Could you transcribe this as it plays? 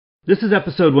This is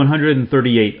episode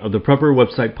 138 of the Prepper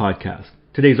Website Podcast.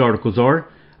 Today's articles are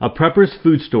A Prepper's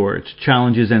Food Storage,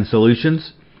 Challenges and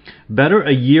Solutions, Better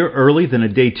a Year Early Than a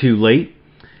Day Too Late,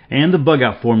 and the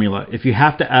Bugout Formula. If you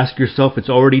have to ask yourself, it's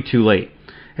already too late.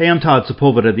 Hey, I'm Todd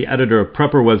Sepulveda, the editor of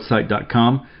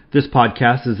PrepperWebsite.com. This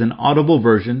podcast is an audible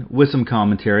version with some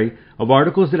commentary of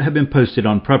articles that have been posted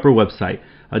on Prepper Website,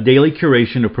 a daily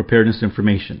curation of preparedness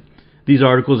information. These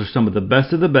articles are some of the best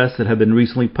that have been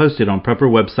recently posted on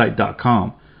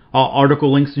PrepperWebsite.com. All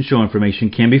article links and show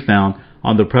information can be found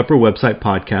on the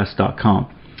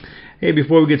PrepperWebsitePodcast.com. Hey,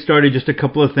 before we get started, just a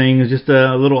couple of things, just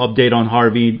a little update on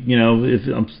Harvey.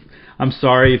 I'm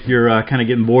sorry if you're kind of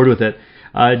getting bored with it.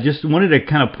 Just wanted to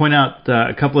kind of point out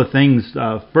a couple of things.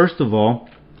 First of all,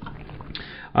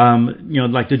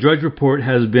 like the Drudge Report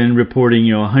has been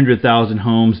reporting, 100,000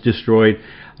 homes destroyed.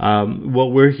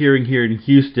 What we're hearing here in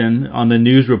Houston on the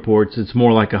news reports, it's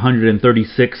more like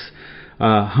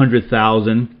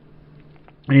 136,000.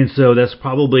 And so that's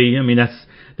probably,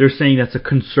 they're saying that's a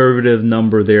conservative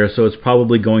number there, so it's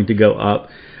probably going to go up.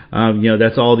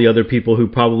 That's all the other people who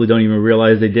probably don't even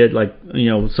realize they did. Like,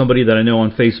 somebody that I know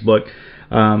on Facebook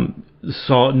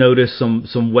noticed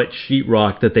some wet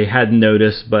sheetrock that they hadn't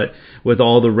noticed, but with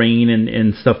all the rain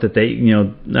and stuff that they,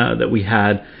 that we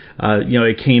had,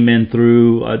 it came in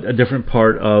through a different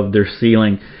part of their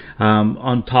ceiling,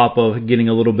 on top of getting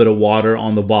a little bit of water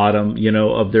on the bottom,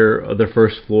 of their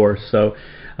first floor. So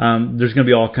there's going to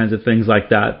be all kinds of things like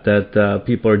that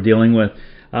people are dealing with.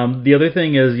 The other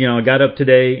thing is, I got up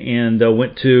today and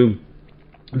went to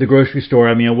the grocery store.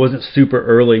 I wasn't super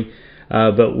early,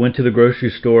 but went to the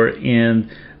grocery store, and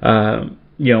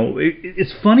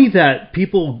it's funny that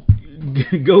people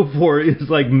go for is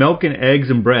like milk and eggs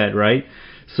and bread, right?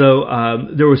 So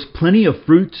there was plenty of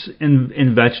fruits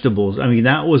and vegetables.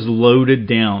 That was loaded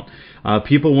down.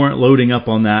 People weren't loading up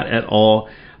on that at all.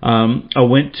 I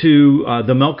went to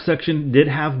the milk section, did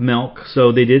have milk,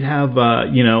 so they did have,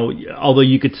 although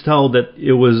you could tell that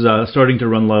it was starting to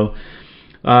run low.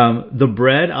 The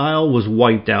bread aisle was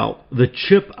wiped out. The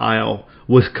chip aisle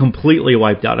was completely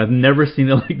wiped out. I've never seen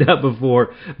it like that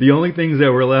before. The only things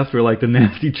that were left were like the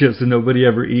nasty chips that nobody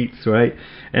ever eats, right?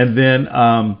 And then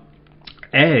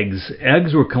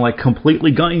eggs were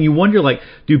completely gone. And you wonder,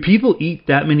 do people eat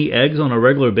that many eggs on a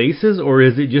regular basis, or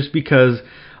is it just because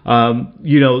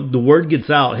the word gets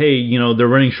out, hey, they're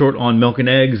running short on milk and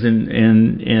eggs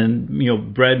and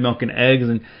bread, milk and eggs,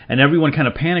 and everyone kind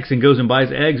of panics and goes and buys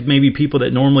eggs, maybe people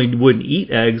that normally wouldn't eat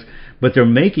eggs, but they're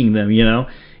making them,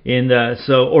 and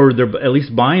or they're at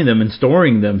least buying them and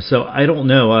storing them. So I don't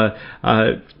know.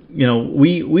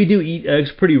 We do eat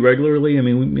eggs pretty regularly.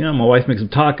 My wife makes some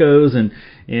tacos and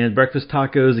breakfast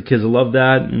tacos. The kids love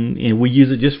that, and we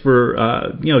use it just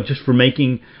for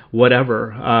making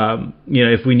whatever,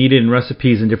 if we need it in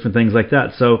recipes and different things like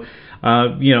that. So,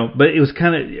 but it was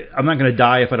kind of, I'm not going to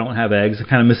die if I don't have eggs. I'm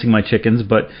kind of missing my chickens,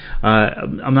 but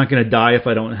I'm not going to die if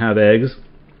I don't have eggs.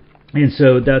 And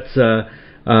so that's,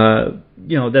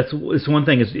 it's one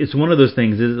thing. It's one of those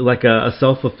things. It's like a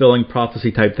self-fulfilling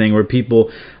prophecy type thing where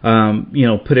people,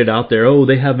 put it out there. Oh,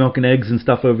 they have milk and eggs and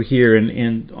stuff over here.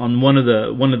 And on one of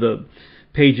the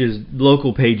pages,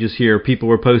 local pages here, people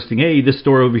were posting, hey, this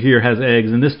store over here has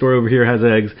eggs and this store over here has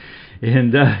eggs.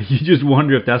 And you just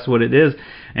wonder if that's what it is.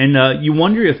 And you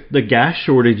wonder if the gas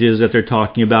shortages that they're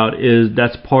talking about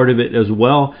that's part of it as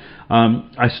well.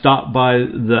 I stopped by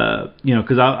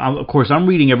because of course I'm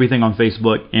reading everything on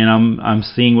Facebook, and I'm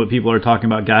seeing what people are talking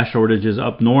about gas shortages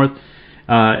up north,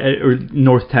 or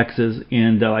North Texas,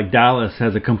 and like Dallas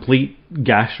has a complete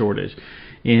gas shortage,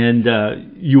 and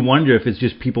you wonder if it's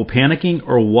just people panicking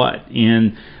or what.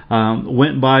 And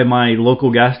went by my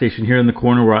local gas station here in the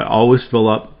corner where I always fill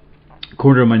up,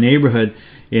 corner of my neighborhood.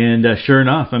 And sure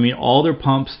enough, all their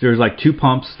pumps, there's like 2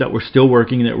 pumps that were still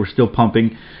working, that were still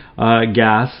pumping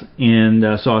gas. And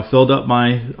so I filled up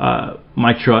my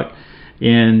truck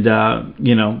and,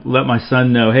 let my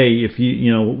son know, hey, if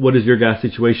what is your gas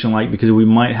situation like? Because we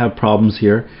might have problems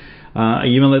here. I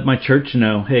even let my church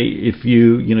know, hey, if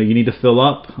you need to fill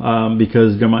up,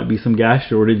 because there might be some gas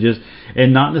shortages,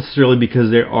 and not necessarily because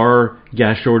there are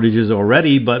gas shortages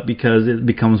already, but because it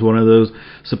becomes one of those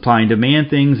supply and demand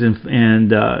things,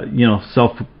 and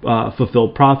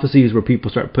self-fulfilled prophecies where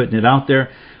people start putting it out there.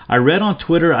 I read on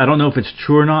Twitter, I don't know if it's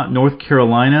true or not, North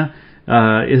Carolina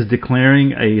is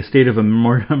declaring a state of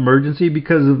emergency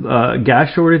because of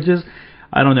gas shortages.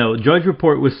 I don't know. Drudge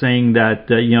Report was saying that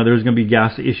there's going to be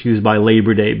gas issues by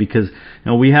Labor Day because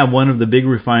we have one of the big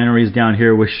refineries down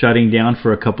here was shutting down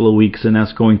for a couple of weeks, and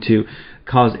that's going to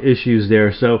cause issues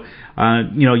there. So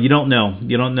you don't know.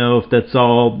 You don't know if that's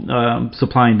all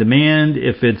supply and demand,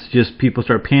 if it's just people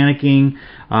start panicking,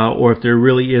 or if there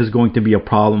really is going to be a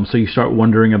problem. So you start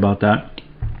wondering about that.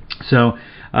 So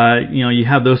you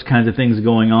have those kinds of things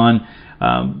going on.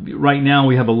 Right now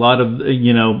we have a lot of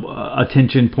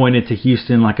attention pointed to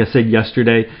Houston. Like I said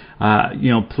yesterday,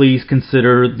 please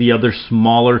consider the other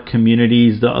smaller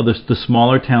communities, the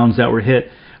smaller towns that were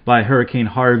hit by Hurricane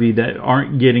Harvey that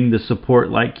aren't getting the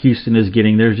support like Houston is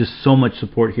getting. There's just so much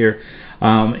support here,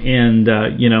 I've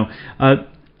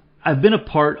been a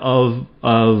part of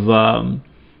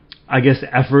I guess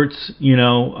efforts,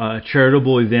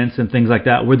 charitable events and things like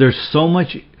that, where there's so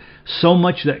much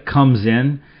that comes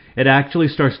in, it actually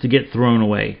starts to get thrown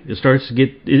away. It starts to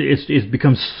get, it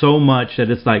becomes so much that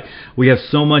it's like we have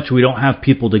so much we don't have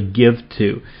people to give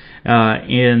to.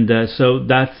 So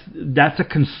that's a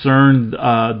concern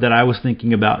that I was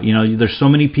thinking about. There's so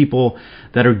many people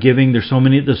that are giving. There's so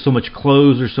much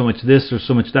clothes. There's so much this. There's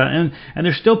so much that, and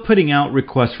they're still putting out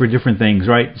requests for different things,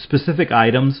 right? Specific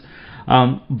items.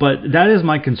 But that is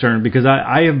my concern because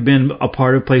I have been a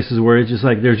part of places where it's just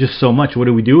like there's just so much. What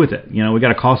do we do with it? We got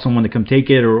to call someone to come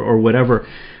take it or whatever.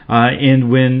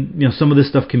 And when some of this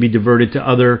stuff can be diverted to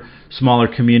other smaller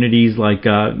communities like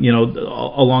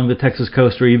along the Texas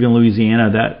coast or even Louisiana,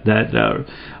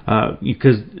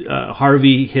 because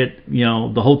Harvey hit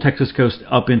the whole Texas coast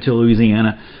up into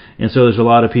Louisiana, and so there's a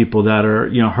lot of people that are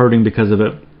hurting because of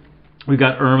it. We've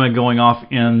got Irma going off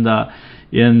in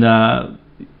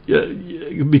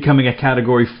becoming a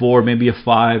Category 4, maybe a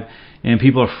 5. And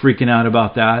people are freaking out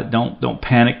about that. Don't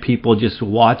panic, people. Just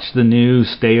watch the news.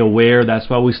 Stay aware. That's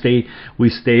why we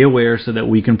stay aware so that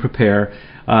we can prepare.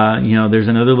 There's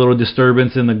another little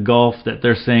disturbance in the Gulf that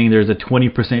they're saying there's a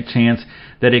 20% chance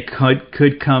that it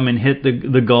could come and hit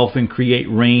the Gulf and create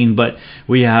rain. But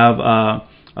we have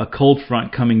a cold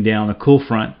front coming down, a cool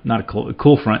front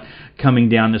coming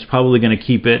down. That's probably going to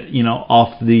keep it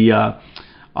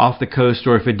off the coast,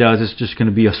 or if it does, it's just going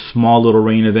to be a small little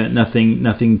rain event,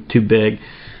 nothing too big.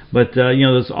 But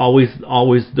there's always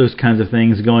those kinds of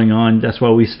things going on. That's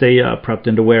why we stay prepped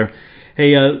and aware.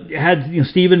 Hey,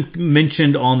 Stephen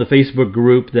mentioned on the Facebook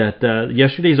group that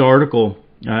yesterday's article,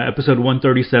 episode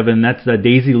 137, that's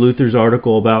Daisy Luther's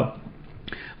article about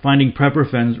finding prepper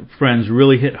friends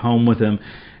really hit home with him.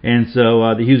 And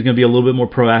so he was going to be a little bit more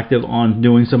proactive on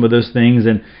doing some of those things,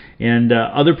 and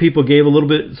other people gave a little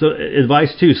bit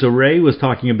advice too. So Ray was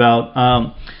talking about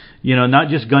not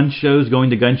just gun shows,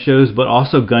 going to gun shows, but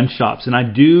also gun shops, and I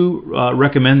do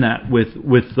recommend that with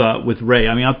Ray.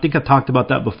 I mean, I think I've talked about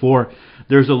that before.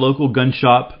 There's a local gun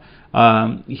shop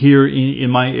here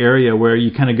in my area where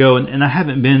you kind of go, and I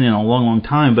haven't been in a long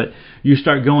time, but you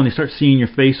start going, they start seeing your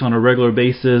face on a regular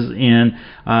basis, and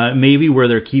maybe where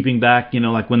they're keeping back,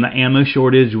 like when the ammo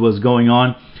shortage was going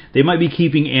on, they might be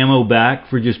keeping ammo back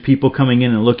for just people coming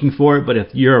in and looking for it. But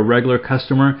if you're a regular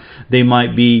customer, they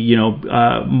might be,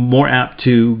 more apt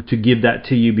to give that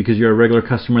to you because you're a regular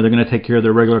customer. They're going to take care of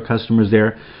their regular customers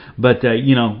there. But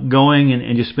going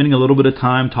and just spending a little bit of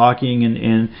time talking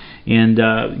and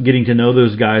getting to know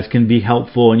those guys can be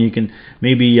helpful, and you can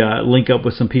maybe link up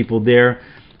with some people there.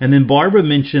 And then Barbara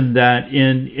mentioned that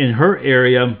in her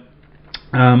area,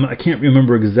 I can't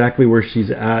remember exactly where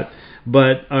she's at,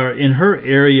 but in her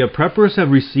area, preppers have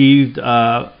received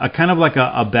a kind of like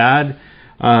a bad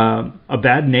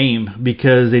name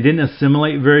because they didn't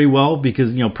assimilate very well, because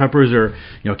preppers are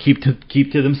keep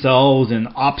to themselves and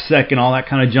OPSEC and all that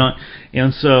kind of junk,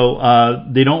 and so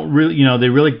they don't really they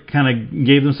really kind of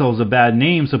gave themselves a bad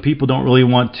name, so people don't really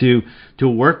want to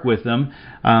work with them.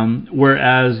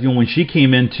 Whereas when she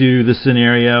came into the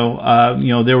scenario,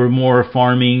 they were more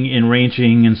farming and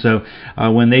ranching, and so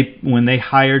when they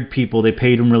hired people, they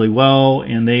paid them really well,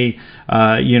 and they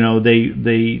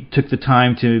took the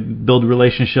time to build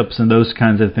relationships and those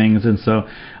kinds of things. And so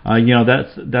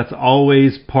that's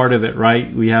always part of it,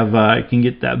 right? We have can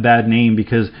get that bad name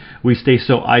because we stay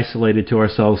so isolated to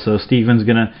ourselves. So Stephen's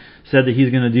said that he's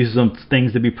going to do some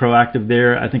things to be proactive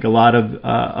there. I think a lot of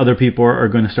other people are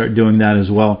going to start doing that as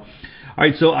well. All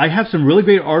right, so I have some really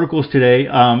great articles today.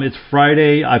 It's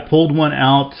Friday. I pulled one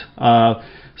out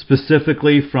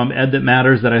specifically from Ed That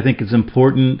Matters that I think is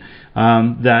important,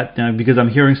 because I'm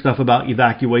hearing stuff about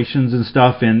evacuations and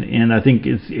stuff, and I think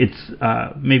it's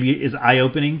maybe is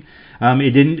eye-opening.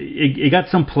 It got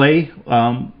some play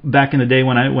back in the day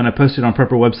when I posted on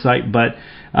Prepper website, but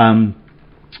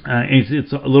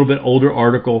it's a little bit older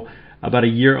article. about a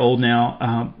year old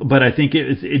now, but I think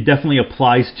it definitely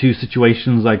applies to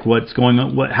situations like what's going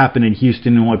on, what happened in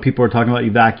Houston, and what people are talking about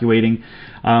evacuating.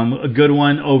 A good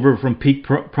one over from Peak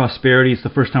Prosperity. It's the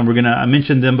first time I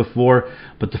mentioned them before,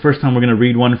 but the first time we're gonna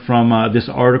read one from this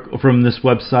article from this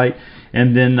website.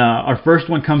 And then our first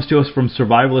one comes to us from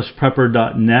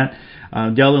survivalistprepper.net.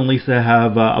 Dell and Lisa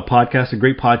have a podcast, a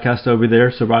great podcast over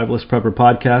there, Survivalist Prepper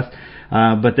Podcast.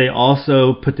 But they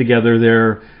also put together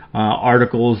their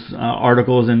articles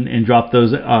and drop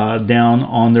those down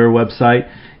on their website,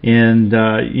 and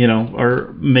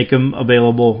or make them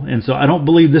available. And so I don't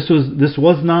believe this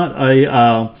was not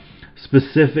a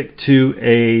specific to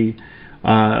a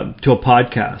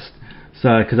podcast,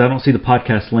 so because I don't see the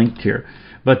podcast linked here.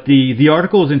 But the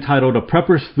article is entitled "A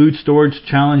Prepper's Food Storage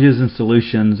Challenges and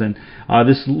Solutions," and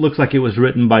this looks like it was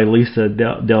written by Lisa,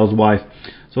 Dell's wife.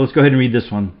 So let's go ahead and read this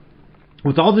one.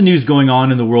 With all the news going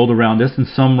on in the world around us, and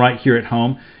some right here at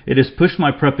home, it has pushed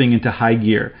my prepping into high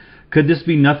gear. Could this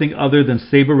be nothing other than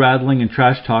saber-rattling and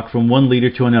trash talk from one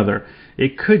leader to another?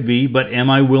 It could be, but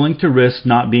am I willing to risk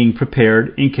not being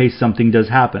prepared in case something does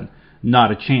happen?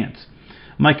 Not a chance.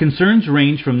 My concerns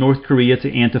range from North Korea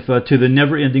to Antifa to the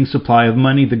never-ending supply of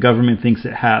money the government thinks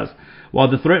it has. While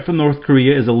the threat from North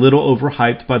Korea is a little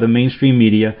overhyped by the mainstream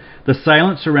media, the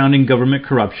silence surrounding government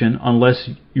corruption, unless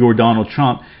you're Donald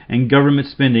Trump, and government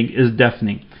spending is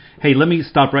deafening. Hey, let me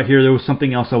stop right here. There was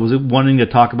something else I was wanting to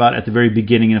talk about at the very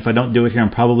beginning, and if I don't do it here, I'm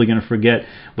probably going to forget.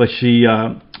 But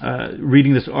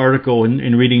reading this article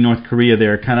and reading North Korea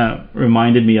there kind of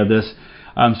reminded me of this.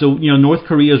 So North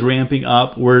Korea is ramping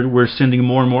up. We're sending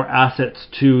more and more assets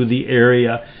to the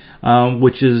area,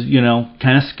 which is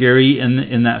kind of scary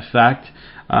in that fact.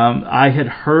 I had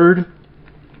heard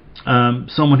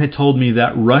someone had told me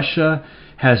that Russia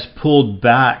has pulled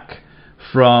back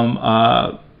from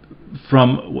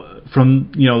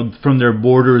their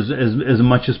borders as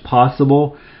much as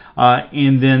possible,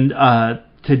 and then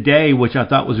today, which I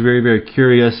thought was very, very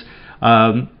curious,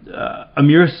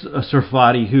 Amir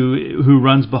Sarfati, who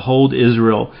runs Behold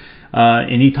Israel,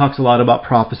 and he talks a lot about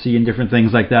prophecy and different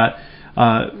things like that,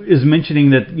 is mentioning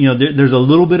that there's a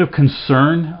little bit of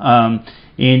concern,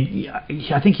 and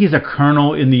I think he's a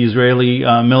colonel in the Israeli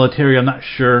military. I'm not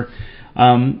sure.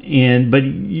 But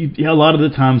a lot of the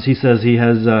times he says he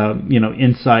has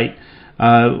insight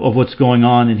of what's going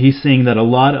on, and he's saying that a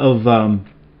lot of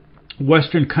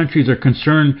Western countries are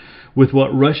concerned with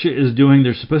what Russia is doing.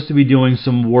 They're supposed to be doing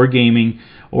some wargaming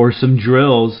or some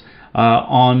drills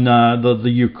on the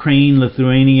Ukraine,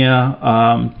 Lithuania,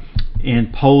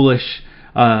 and Polish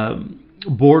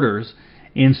borders.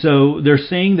 And so they're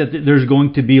saying that there's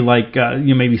going to be like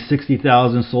maybe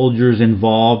 60,000 soldiers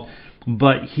involved.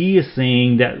 But he is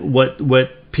saying that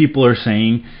what people are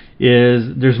saying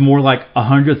is there's more like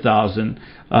 100,000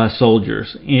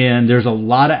 soldiers, and there's a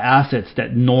lot of assets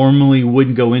that normally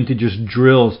wouldn't go into just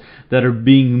drills that are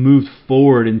being moved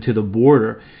forward into the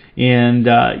border. And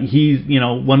he's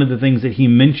one of the things that he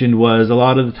mentioned was a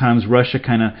lot of the times Russia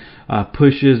kind of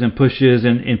pushes and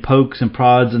pokes and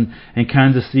prods and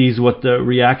kind of sees what the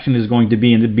reaction is going to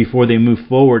be before they move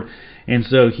forward. And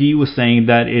so he was saying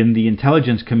that in the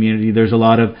intelligence community, there's a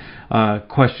lot of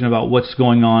question about what's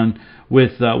going on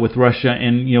with Russia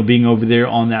and being over there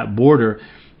on that border,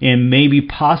 and maybe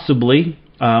possibly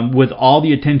with all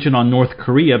the attention on North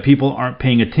Korea, people aren't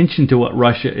paying attention to what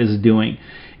Russia is doing,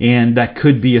 and that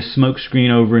could be a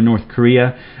smokescreen over in North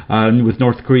Korea, with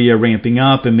North Korea ramping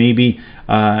up, and maybe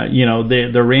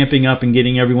they're ramping up and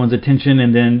getting everyone's attention,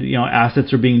 and then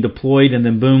assets are being deployed, and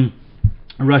then boom,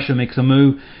 Russia makes a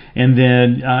move, and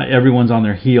then everyone's on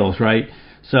their heels, right?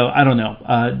 So I don't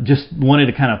know. Just wanted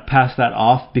to kind of pass that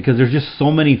off because there's just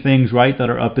so many things, right, that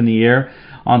are up in the air.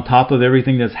 On top of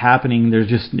everything that's happening,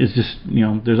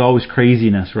 there's always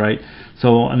craziness, right?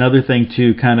 So another thing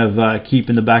to kind of keep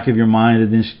in the back of your mind,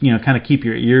 and then kind of keep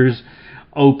your ears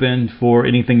open for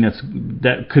anything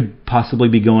that could possibly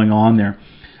be going on there.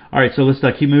 All right, so let's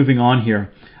keep moving on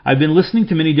here. I've been listening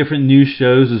to many different news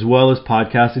shows as well as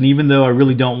podcasts, and even though I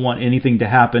really don't want anything to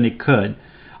happen, it could.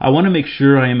 I want to make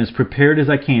sure I am as prepared as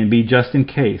I can be just in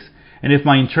case. And if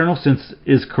my internal sense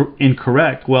is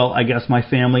incorrect, well, I guess my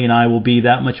family and I will be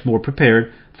that much more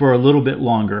prepared for a little bit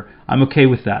longer. I'm okay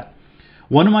with that.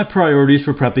 One of my priorities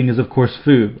for prepping is, of course,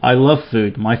 food. I love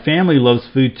food. My family loves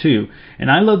food too,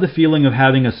 and I love the feeling of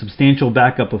having a substantial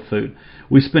backup of food.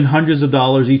 We spend hundreds of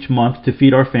dollars each month to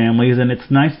feed our families, and it's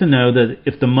nice to know that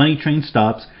if the money train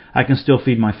stops, I can still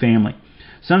feed my family.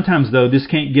 Sometimes, though, this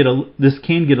can get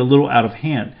a little out of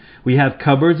hand. We have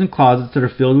cupboards and closets that are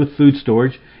filled with food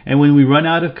storage, and when we run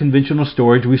out of conventional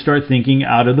storage, we start thinking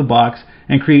out of the box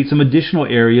and create some additional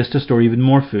areas to store even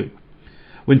more food.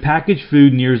 when packaged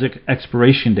food nears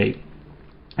expiration date.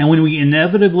 And when we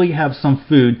inevitably have some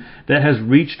food that has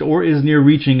reached or is near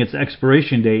reaching its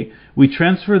expiration date, we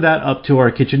transfer that up to our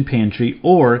kitchen pantry,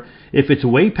 or if it's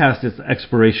way past its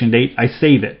expiration date, I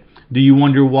save it. Do you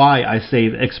wonder why I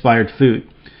save expired food?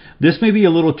 This may be a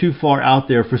little too far out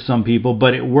there for some people,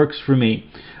 but it works for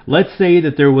me. Let's say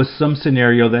that there was some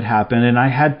scenario that happened and I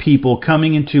had people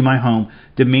coming into my home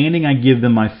demanding I give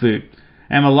them my food.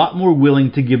 I'm a lot more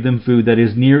willing to give them food that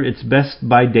is near its best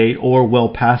by date or well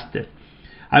past it.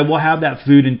 I will have that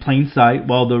food in plain sight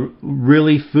while the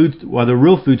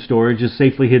real food storage is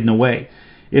safely hidden away.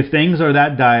 If things are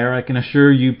that dire, I can assure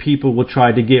you people will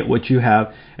try to get what you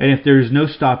have, and if there is no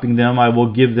stopping them, I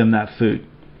will give them that food.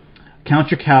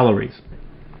 Count your calories.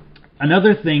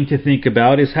 Another thing to think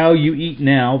about is how you eat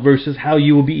now versus how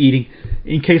you will be eating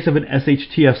in case of an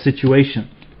SHTF situation.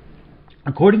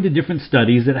 According to different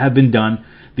studies that have been done,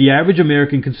 the average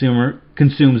American consumer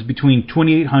consumes between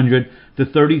 2,800 to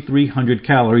 3,300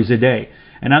 calories a day.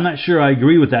 And I'm not sure I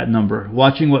agree with that number.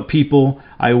 Watching what people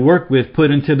I work with put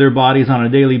into their bodies on a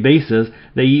daily basis,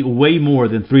 they eat way more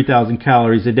than 3,000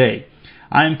 calories a day.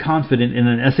 I am confident in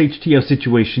an SHTF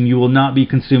situation you will not be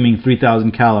consuming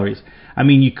 3,000 calories. I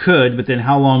mean, you could, but then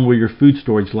how long will your food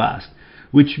storage last?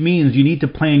 Which means you need to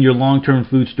plan your long-term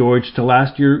food storage to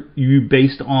last you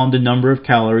based on the number of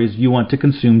calories you want to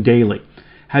consume daily.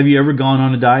 Have you ever gone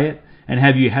on a diet? And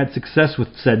have you had success with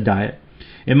said diet?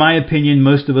 In my opinion,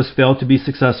 most of us fail to be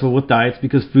successful with diets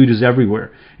because food is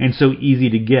everywhere and so easy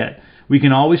to get. We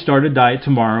can always start a diet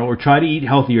tomorrow or try to eat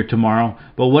healthier tomorrow,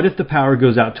 but what if the power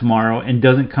goes out tomorrow and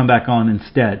doesn't come back on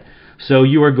instead? So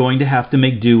you are going to have to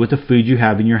make do with the food you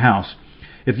have in your house.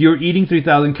 If you're eating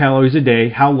 3,000 calories a day,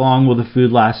 how long will the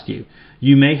food last you?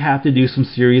 You may have to do some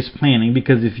serious planning,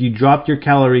 because if you dropped your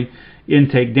calorie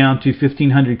intake down to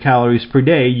 1,500 calories per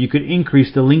day, you could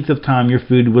increase the length of time your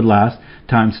food would last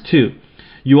times 2.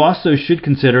 You also should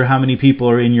consider how many people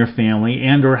are in your family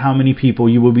and or how many people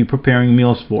you will be preparing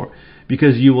meals for,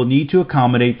 because you will need to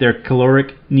accommodate their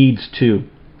caloric needs too.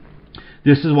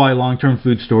 This is why long-term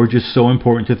food storage is so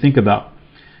important to think about.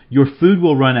 Your food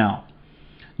will run out.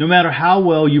 No matter how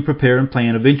well you prepare and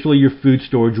plan, eventually your food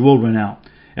storage will run out.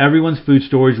 Everyone's food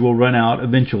storage will run out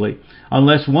eventually.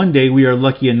 Unless one day we are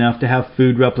lucky enough to have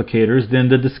food replicators, then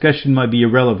the discussion might be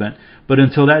irrelevant. But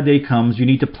until that day comes, you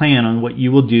need to plan on what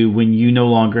you will do when you no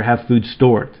longer have food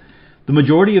stored. The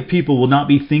majority of people will not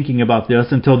be thinking about this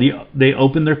until they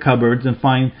open their cupboards and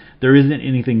find there isn't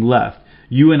anything left.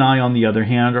 You and I, on the other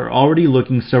hand, are already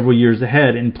looking several years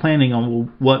ahead and planning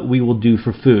on what we will do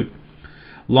for food.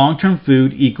 Long-term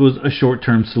food equals a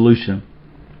short-term solution.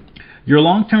 Your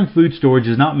long-term food storage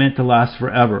is not meant to last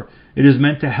forever. It is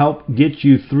meant to help get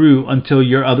you through until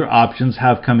your other options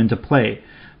have come into play.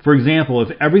 For example,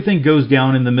 if everything goes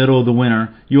down in the middle of the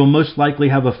winter, you will most likely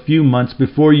have a few months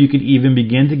before you could even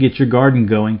begin to get your garden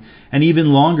going, and even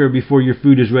longer before your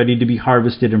food is ready to be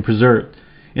harvested and preserved.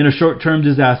 In a short-term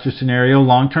disaster scenario,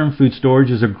 long-term food storage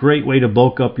is a great way to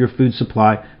bulk up your food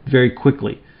supply very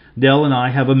quickly. Dell and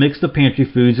I have a mix of pantry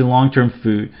foods and long-term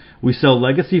food. We sell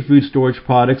legacy food storage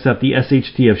products at the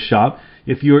SHTF shop.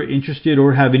 If you are interested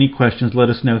or have any questions, let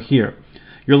us know here.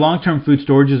 Your long-term food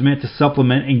storage is meant to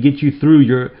supplement and get you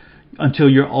through until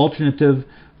your alternative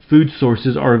food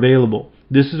sources are available.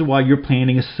 This is why your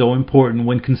planning is so important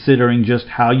when considering just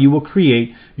how you will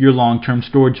create your long-term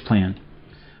storage plan.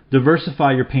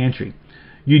 Diversify your pantry.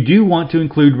 You do want to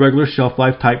include regular shelf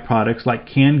life type products like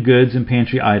canned goods and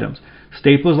pantry items.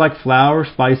 Staples like flour,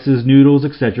 spices, noodles,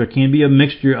 etc. can be a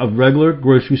mixture of regular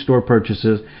grocery store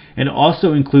purchases and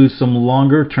also include some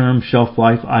longer-term shelf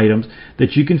life items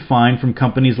that you can find from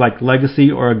companies like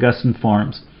Legacy or Augustin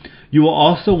Farms. You will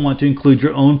also want to include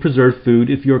your own preserved food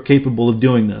if you are capable of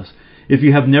doing this. If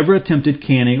you have never attempted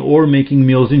canning or making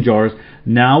meals in jars,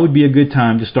 now would be a good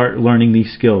time to start learning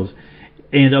these skills.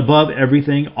 And above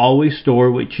everything, always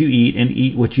store what you eat and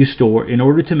eat what you store in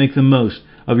order to make the most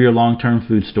of your long-term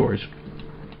food storage.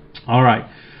 All right,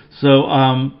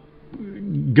 so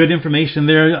good information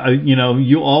there.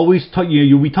 You always talk.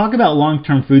 We talk about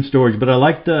long-term food storage, but I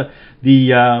like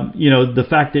the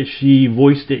fact that she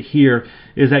voiced it here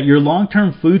is that your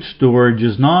long-term food storage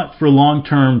is not for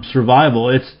long-term survival.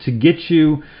 It's to get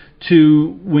you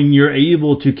to when you're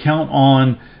able to count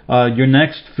on your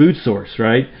next food source,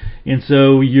 right? And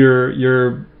so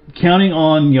you're counting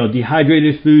on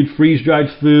dehydrated food, freeze-dried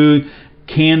food,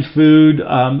 canned food,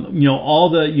 all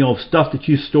the stuff that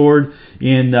you stored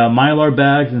in Mylar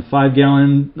bags and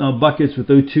 5-gallon buckets with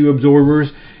O2 absorbers,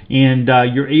 and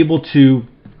you're able to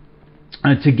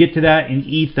get to that and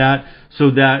eat that so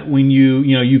that when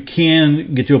you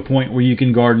can get to a point where you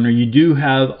can garden, or you do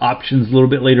have options a little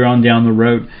bit later on down the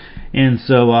road. And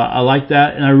so I like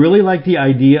that, and I really like the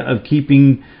idea of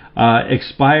keeping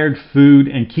expired food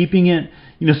and keeping it,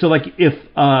 so like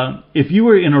if you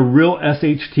were in a real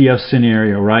SHTF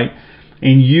scenario, right,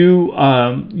 and you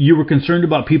were concerned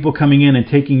about people coming in and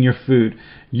taking your food,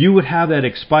 you would have that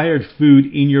expired food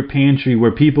in your pantry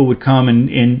where people would come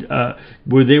and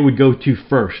where they would go to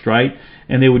first, right?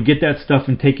 And they would get that stuff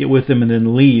and take it with them and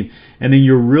then leave. And then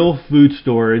your real food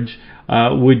storage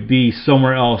would be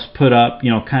somewhere else, put up,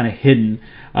 kind of hidden.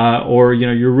 Or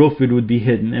your real food would be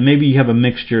hidden. And maybe you have a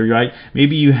mixture, right?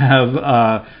 Maybe you have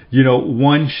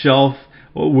one shelf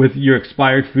with your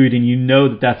expired food, and you know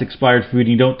that that's expired food, and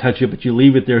you don't touch it, but you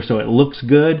leave it there so it looks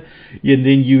good, and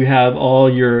then you have all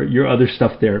your other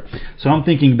stuff there. So I'm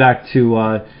thinking back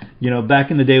to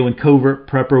back in the day when Covert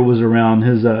Prepper was around.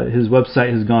 His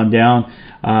website has gone down,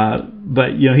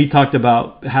 but he talked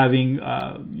about having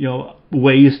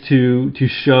ways to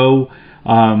show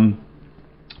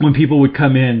when people would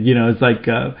come in, it's like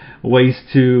ways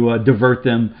to divert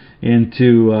them and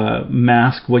to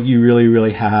mask what you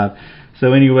really have.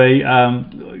 So anyway,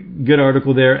 good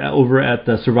article there over at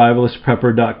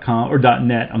survivalistprepper.com or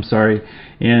 .net. I'm sorry,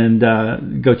 and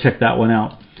go check that one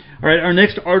out. All right, our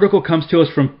next article comes to us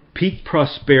from Peak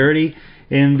Prosperity,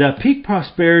 and Peak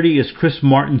Prosperity is Chris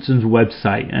Martinson's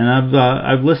website, and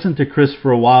I've listened to Chris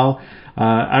for a while.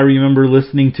 I remember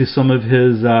listening to some of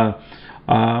his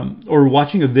or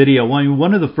watching a video.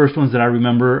 One of the first ones that I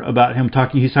remember about him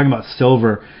he's talking about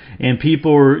silver, and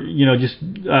people were,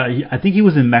 I think he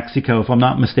was in Mexico, if I'm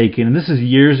not mistaken, and this is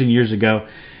years and years ago,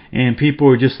 and people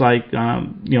were just like,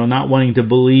 not wanting to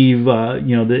believe,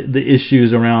 the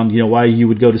issues around, why you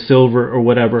would go to silver or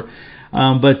whatever.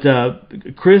 But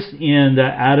Chris and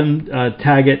Adam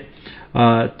Taggart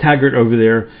over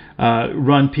there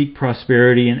run Peak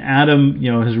Prosperity, and Adam,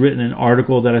 has written an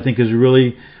article that I think is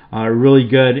really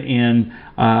good, and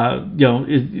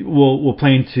will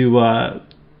play into a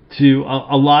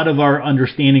lot of our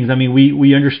understandings. I mean,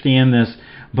 we understand this,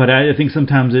 but I think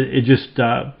sometimes it just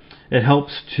it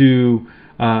helps to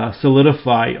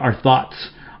solidify our thoughts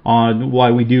on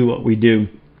why we do what we do.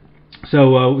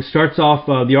 So it starts off,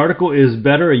 the article is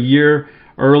better a year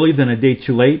early than a day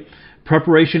too late.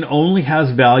 Preparation only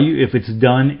has value if it's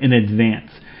done in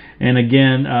advance. And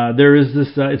again, there is this,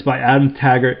 it's by Adam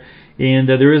Taggart, and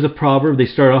there is a proverb. They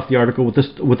start off the article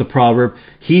with a proverb: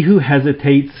 "He who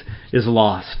hesitates is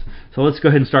lost." So let's go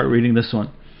ahead and start reading this one.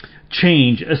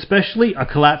 Change, especially a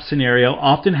collapse scenario,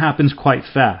 often happens quite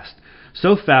fast.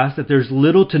 So fast that there's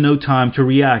little to no time to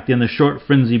react in the short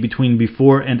frenzy between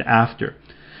before and after.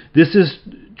 This is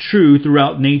true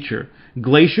throughout nature.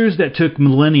 Glaciers that took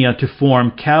millennia to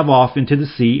form calve off into the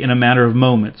sea in a matter of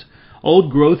moments.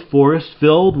 Old growth forests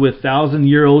filled with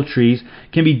 1,000-year-old trees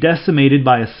can be decimated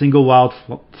by a single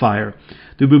wildfire.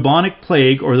 The bubonic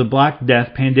plague, or the Black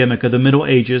Death pandemic of the Middle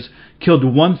Ages, killed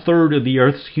 1/3 of the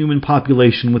Earth's human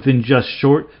population within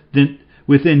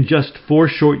just 4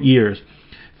 short years.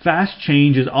 Fast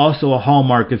change is also a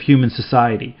hallmark of human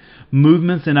society.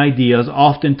 Movements and ideas,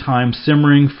 oftentimes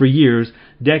simmering for years,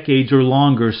 decades or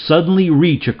longer, suddenly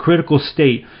reach a critical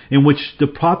state in which the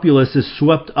populace is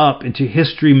swept up into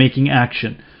history-making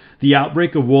action. The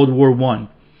outbreak of World War I,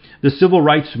 the Civil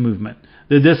Rights Movement,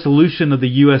 the dissolution of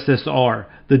the USSR,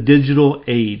 the digital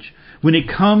age. When it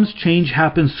comes, change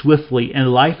happens swiftly,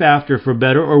 and life after, for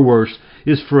better or worse,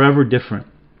 is forever different.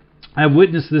 I've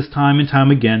witnessed this time and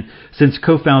time again since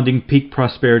co-founding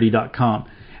PeakProsperity.com.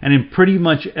 And in pretty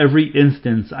much every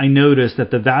instance, I notice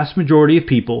that the vast majority of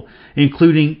people,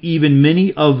 including even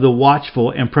many of the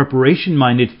watchful and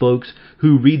preparation-minded folks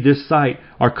who read this site,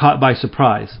 are caught by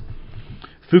surprise.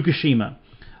 Fukushima.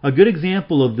 A good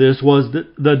example of this was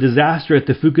the disaster at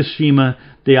the Fukushima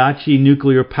Daiichi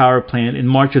nuclear power plant in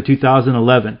March of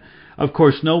 2011. Of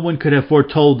course, no one could have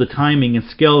foretold the timing and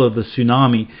scale of the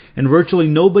tsunami, and virtually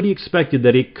nobody expected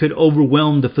that it could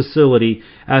overwhelm the facility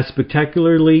as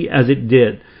spectacularly as it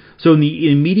did. So in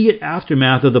the immediate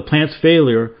aftermath of the plant's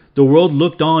failure, the world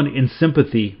looked on in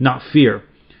sympathy, not fear.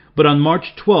 But on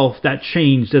March 12th, that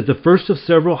changed as the first of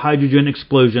several hydrogen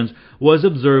explosions was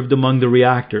observed among the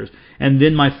reactors, and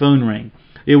then my phone rang.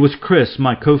 It was Chris,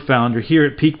 my co-founder, here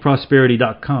at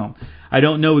PeakProsperity.com. I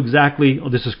don't know exactly,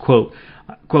 this is quote,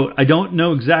 "I don't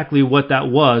know exactly what that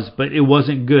was, but it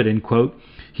wasn't good," end quote.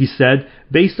 He said,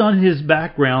 based on his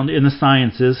background in the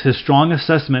sciences, his strong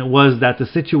assessment was that the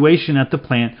situation at the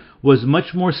plant was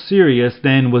much more serious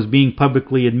than was being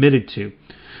publicly admitted to.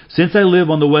 Since I live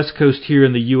on the West Coast here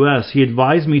in the U.S., he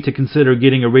advised me to consider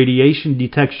getting a radiation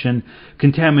detection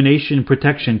contamination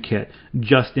protection kit,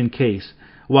 just in case.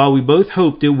 While we both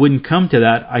hoped it wouldn't come to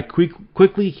that, I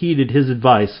quickly heeded his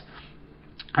advice.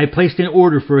 I placed an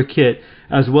order for a kit,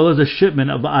 as well as a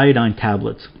shipment of iodine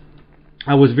tablets.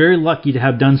 I was very lucky to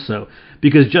have done so,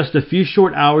 because just a few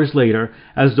short hours later,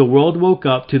 as the world woke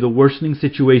up to the worsening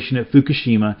situation at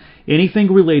Fukushima,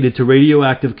 anything related to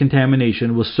radioactive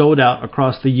contamination was sold out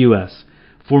across the U.S.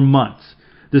 for months.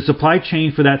 The supply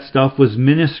chain for that stuff was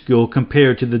minuscule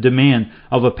compared to the demand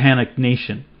of a panicked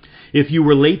nation. If you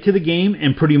were late to the game,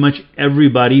 and pretty much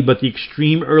everybody but the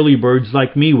extreme early birds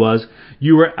like me was,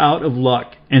 you were out of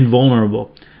luck and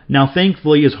vulnerable. Now,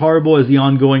 thankfully, as horrible as the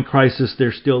ongoing crisis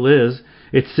there still is,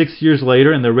 it's 6 years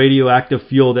later and the radioactive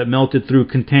fuel that melted through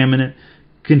containment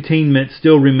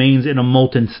still remains in a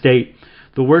molten state.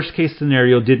 The worst case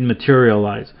scenario didn't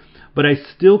materialize. But I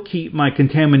still keep my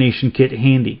contamination kit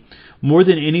handy, more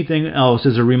than anything else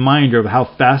as a reminder of how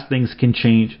fast things can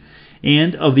change,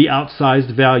 and of the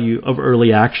outsized value of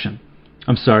early action.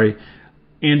 I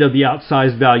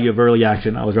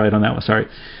was right on that one, sorry.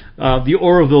 The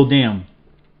Oroville Dam.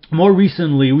 More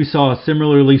recently, we saw a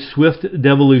similarly swift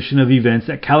devolution of events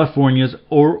at California's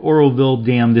Oroville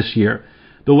Dam this year.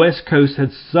 The West Coast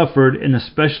had suffered an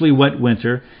especially wet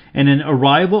winter, and an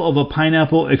arrival of a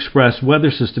Pineapple Express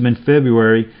weather system in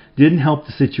February didn't help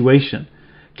the situation.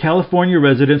 California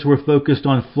residents were focused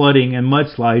on flooding and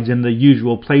mudslides in the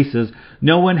usual places.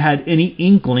 No one had any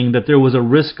inkling that there was a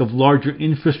risk of larger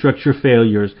infrastructure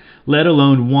failures, let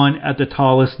alone one at the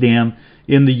tallest dam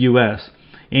in the U.S.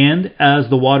 And as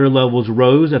the water levels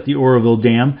rose at the Oroville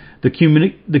Dam,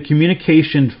 the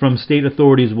communication from state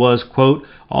authorities was, quote,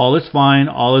 all is fine,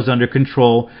 all is under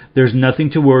control, there's nothing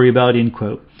to worry about, end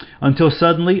quote. Until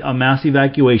suddenly a mass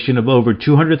evacuation of over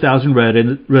 200,000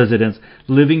 residents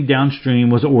living downstream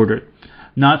was ordered.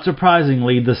 Not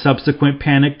surprisingly, the subsequent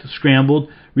panicked scramble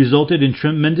resulted in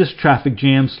tremendous traffic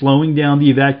jams, slowing down the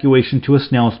evacuation to a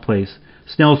snail's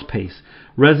pace.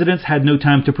 Residents had no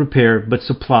time to prepare, but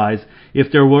supplies, if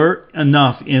there were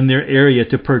enough in their area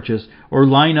to purchase, or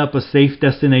line up a safe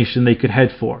destination they could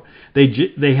head for. They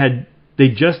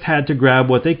just had to grab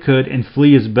what they could and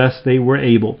flee as best they were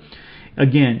able.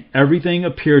 Again, everything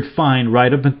appeared fine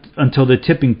right up until the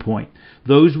tipping point.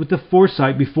 Those with the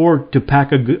foresight before to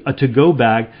pack a to-go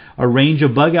bag, arrange a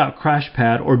bug-out crash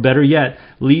pad, or better yet,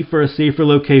 leave for a safer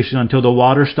location until the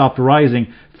water stopped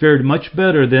rising, fared much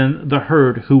better than the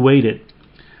herd who waited.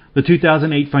 The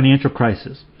 2008 financial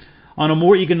crisis. On a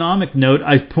more economic note,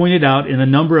 I've pointed out in a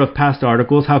number of past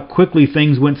articles how quickly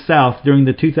things went south during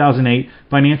the 2008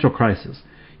 financial crisis.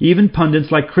 Even pundits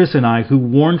like Chris and I, who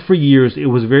warned for years it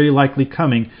was very likely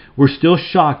coming, were still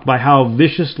shocked by how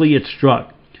viciously it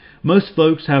struck. Most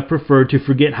folks have preferred to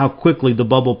forget how quickly the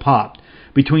bubble popped.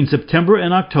 Between September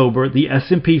and October, the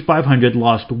S&P 500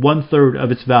 lost 1/3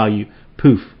 of its value.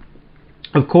 Poof.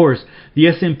 Of course, the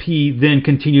S&P then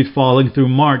continued falling through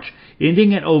March,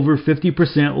 ending at over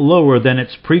 50% lower than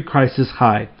its pre-crisis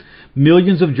high.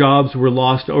 Millions of jobs were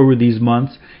lost over these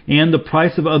months, and the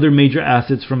price of other major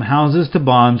assets from houses to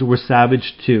bonds were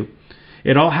savaged too.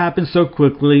 It all happened so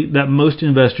quickly that most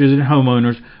investors and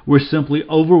homeowners were simply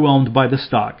overwhelmed by the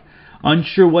stock.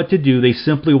 Unsure what to do, they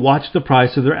simply watched the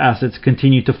price of their assets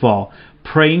continue to fall,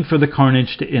 praying for the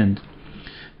carnage to end.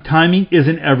 Timing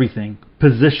isn't everything.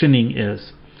 Positioning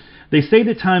is. They say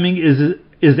that timing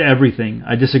is everything.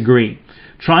 I disagree.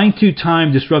 Trying to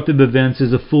time disruptive events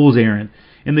is a fool's errand.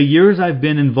 In the years I've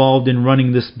been involved in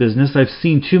running this business, I've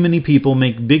seen too many people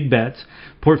make big bets,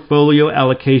 portfolio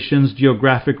allocations,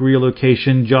 geographic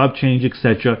relocation, job change,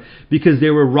 etc., because they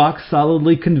were rock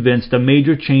solidly convinced a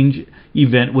major change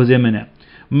event was imminent.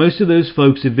 Most of those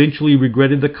folks eventually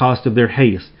regretted the cost of their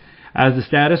haste, as the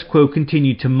status quo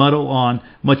continued to muddle on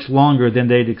much longer than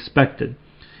they'd expected.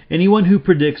 Anyone who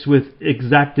predicts with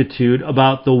exactitude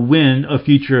about the when of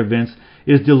future events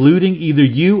is deluding either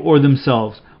you or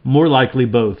themselves, more likely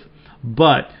both.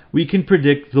 But we can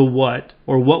predict the what,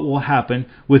 or what will happen,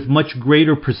 with much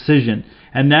greater precision,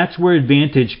 and that's where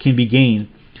advantage can be gained.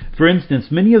 For instance,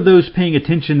 many of those paying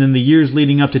attention in the years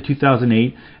leading up to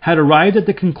 2008 had arrived at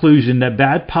the conclusion that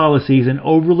bad policies and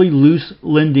overly loose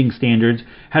lending standards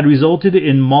had resulted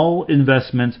in mall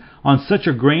investments on such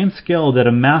a grand scale that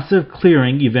a massive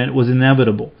clearing event was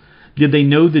inevitable. Did they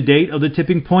know the date of the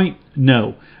tipping point?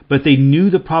 No, but they knew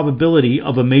the probability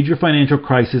of a major financial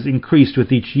crisis increased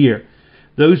with each year.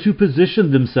 Those who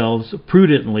positioned themselves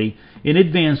prudently in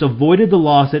advance avoided the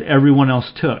loss that everyone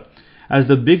else took. As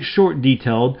The Big Short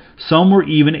detailed, some were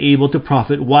even able to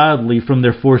profit wildly from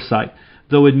their foresight,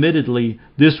 though admittedly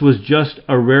this was just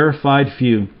a rarefied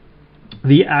few.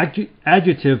 The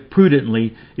adjective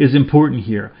prudently is important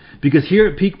here, because here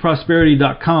at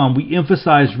peakprosperity.com we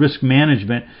emphasize risk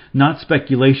management, not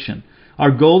speculation.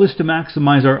 Our goal is to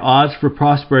maximize our odds for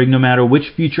prospering no matter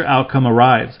which future outcome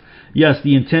arrives. Yes,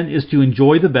 the intent is to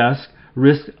enjoy the best,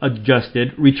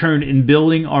 risk-adjusted return in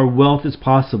building our wealth as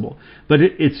possible. But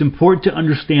it's important to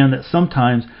understand that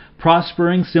sometimes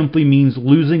prospering simply means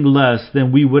losing less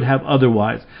than we would have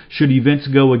otherwise, should events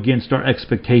go against our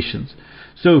expectations.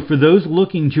 So for those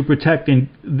looking to protect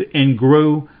and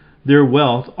grow their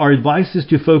wealth, our advice is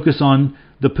to focus on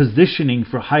the positioning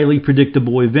for highly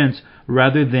predictable events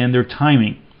rather than their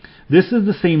timing. This is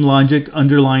the same logic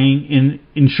underlying in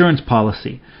insurance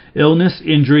policy. Illness,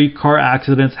 injury, car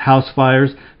accidents, house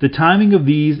fires, the timing of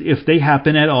these, if they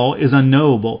happen at all, is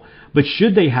unknowable. But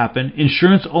should they happen,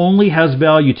 insurance only has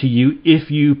value to you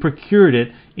if you procured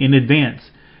it in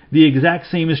advance. The exact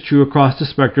same is true across the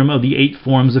spectrum of the 8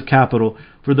 forms of capital.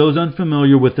 For those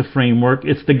unfamiliar with the framework,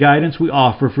 it's the guidance we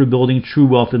offer for building true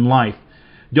wealth in life.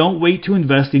 Don't wait to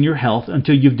invest in your health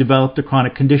until you've developed a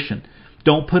chronic condition.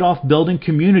 Don't put off building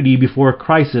community before a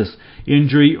crisis,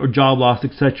 injury, or job loss,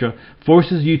 etc.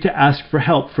 forces you to ask for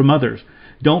help from others.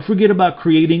 Don't forget about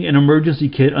creating an emergency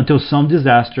kit until some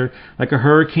disaster, like a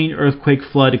hurricane, earthquake,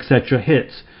 flood, etc.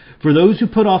 hits. For those who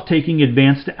put off taking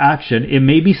advanced action, it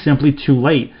may be simply too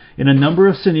late in a number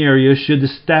of scenarios should the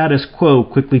status quo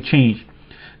quickly change.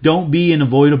 Don't be an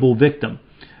avoidable victim.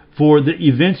 For the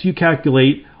events you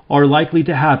calculate are likely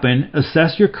to happen,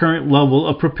 assess your current level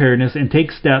of preparedness and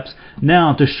take steps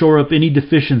now to shore up any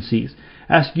deficiencies.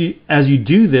 As you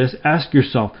do this, ask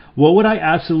yourself, what would I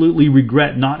absolutely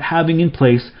regret not having in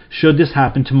place should this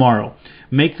happen tomorrow?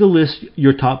 Make the list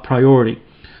your top priority.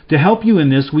 To help you in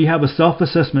this, we have a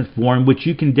self-assessment form which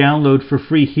you can download for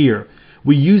free here.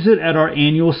 We use it at our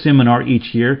annual seminar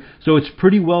each year, so it's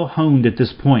pretty well honed at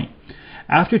this point.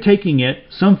 After taking it,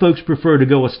 some folks prefer to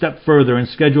go a step further and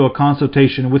schedule a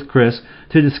consultation with Chris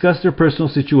to discuss their personal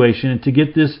situation and to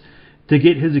get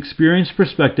his experienced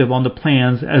perspective on the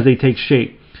plans as they take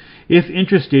shape. If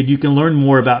interested, you can learn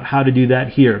more about how to do that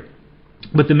here.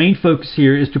 But the main focus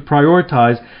here is to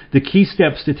prioritize the key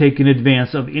steps to take in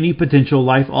advance of any potential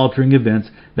life-altering events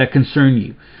that concern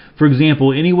you. For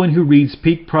example, anyone who reads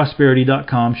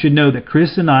peakprosperity.com should know that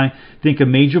Chris and I think a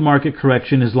major market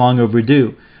correction is long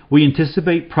overdue. We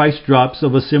anticipate price drops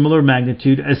of a similar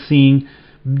magnitude as seen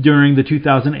during the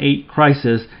 2008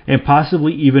 crisis and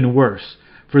possibly even worse.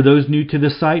 For those new to the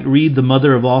site, read The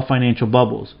Mother of All Financial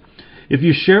Bubbles. If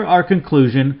you share our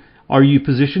conclusion, are you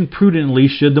positioned prudently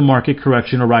should the market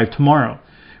correction arrive tomorrow?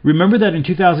 Remember that in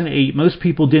 2008, most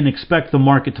people didn't expect the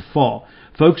market to fall.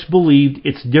 Folks believed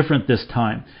it's different this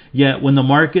time. Yet, when the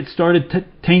market started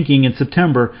tanking in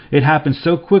September, it happened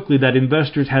so quickly that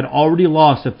investors had already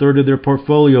lost a third of their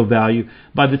portfolio value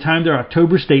by the time their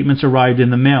October statements arrived in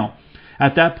the mail.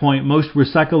 At that point, most were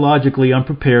psychologically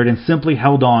unprepared and simply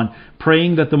held on,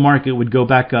 praying that the market would go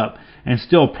back up, and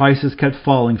still prices kept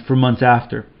falling for months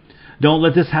after. Don't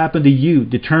let this happen to you.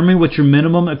 Determine what your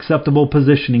minimum acceptable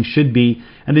positioning should be,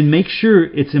 and then make sure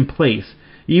it's in place.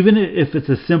 Even if it's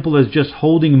as simple as just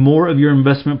holding more of your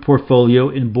investment portfolio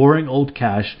in boring old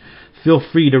cash, feel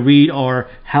free to read our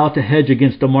How to Hedge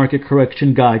Against a Market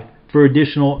Correction guide for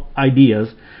additional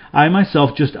ideas. I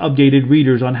myself just updated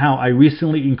readers on how I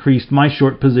recently increased my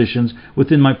short positions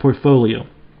within my portfolio.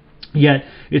 Yet,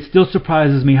 it still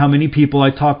surprises me how many people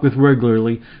I talk with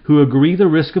regularly who agree the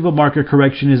risk of a market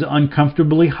correction is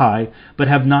uncomfortably high, but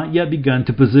have not yet begun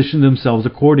to position themselves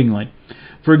accordingly.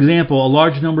 For example, a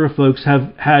large number of folks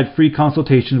have had free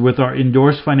consultations with our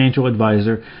endorsed financial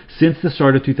advisor since the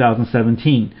start of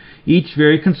 2017, each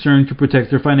very concerned to protect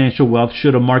their financial wealth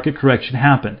should a market correction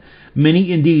happen.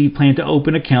 Many indeed plan to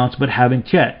open accounts but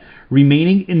haven't yet,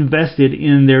 remaining invested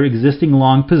in their existing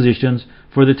long positions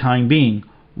for the time being.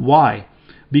 Why?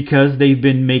 Because they've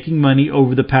been making money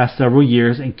over the past several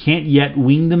years and can't yet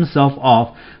wean themselves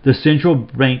off the central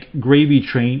bank gravy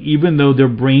train, even though their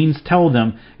brains tell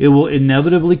them it will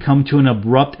inevitably come to an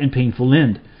abrupt and painful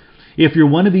end. If you're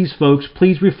one of these folks,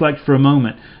 please reflect for a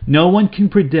moment. No one can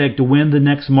predict when the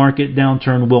next market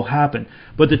downturn will happen,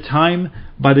 but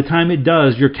by the time it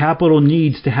does, your capital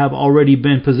needs to have already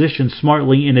been positioned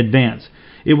smartly in advance.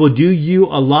 It will do you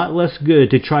a lot less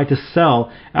good to try to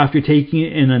sell after taking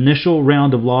an initial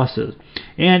round of losses.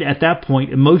 And at that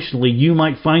point, emotionally, you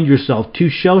might find yourself too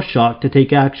shell-shocked to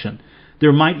take action.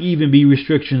 There might even be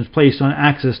restrictions placed on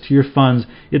access to your funds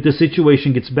if the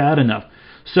situation gets bad enough.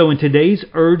 So in today's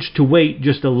urge to wait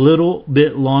just a little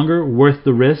bit longer worth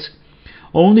the risk?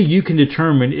 Only you can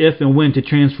determine if and when to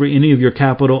transfer any of your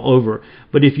capital over.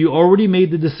 But if you already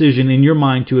made the decision in your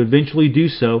mind to eventually do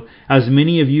so, as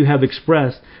many of you have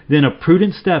expressed, then a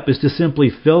prudent step is to simply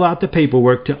fill out the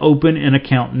paperwork to open an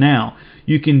account now.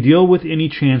 You can deal with any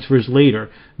transfers later.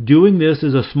 Doing this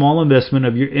is a small investment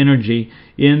of your energy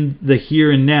in the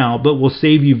here and now, but will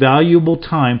save you valuable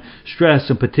time, stress,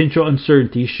 and potential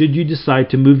uncertainty should you decide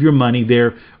to move your money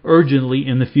there urgently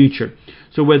in the future.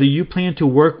 So whether you plan to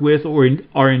work with or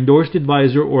our endorsed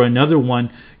advisor or another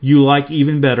one you like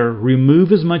even better,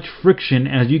 remove as much friction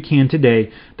as you can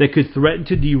today that could threaten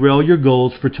to derail your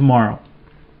goals for tomorrow.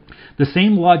 The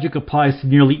same logic applies to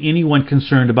nearly anyone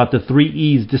concerned about the 3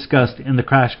 E's discussed in the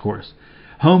crash course.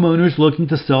 Homeowners looking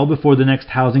to sell before the next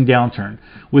housing downturn.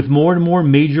 With more and more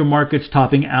major markets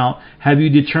topping out, have you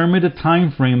determined a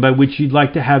time frame by which you'd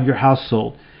like to have your house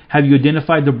sold? Have you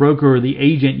identified the broker or the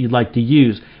agent you'd like to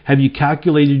use? Have you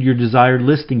calculated your desired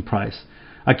listing price?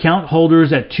 Account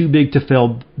holders at too big to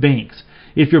fail banks.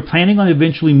 If you're planning on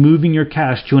eventually moving your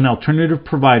cash to an alternative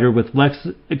provider with less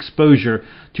exposure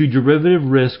to derivative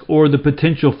risk or the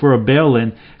potential for a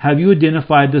bail-in, have you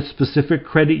identified the specific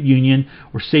credit union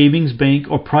or savings bank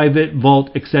or private vault,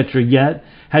 etc. yet?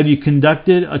 Have you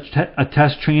conducted a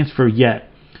test transfer yet?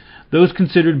 Those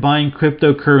considered buying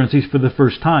cryptocurrencies for the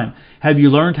first time, have you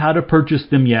learned how to purchase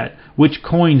them yet? Which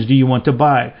coins do you want to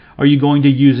buy? Are you going to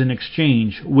use an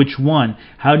exchange? Which one?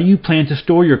 How do you plan to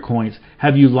store your coins?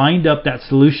 Have you lined up that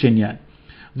solution yet?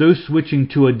 Those switching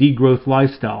to a degrowth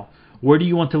lifestyle. Where do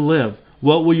you want to live?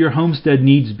 What will your homestead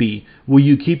needs be? Will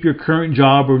you keep your current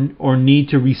job or need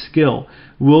to reskill?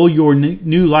 Will your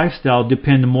new lifestyle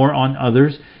depend more on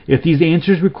others? If these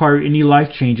answers require any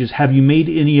life changes, have you made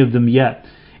any of them yet?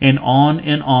 And on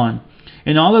and on.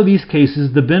 In all of these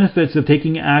cases, the benefits of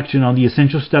taking action on the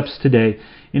essential steps today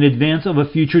in advance of a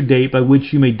future date by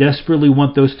which you may desperately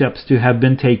want those steps to have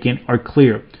been taken are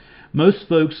clear. Most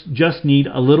folks just need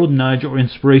a little nudge or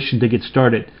inspiration to get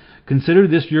started. Consider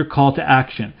this your call to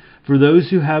action. For those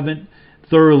who haven't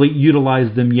thoroughly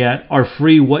utilized them yet, our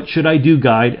free What Should I Do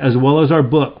guide, as well as our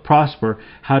book, Prosper,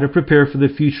 How to Prepare for the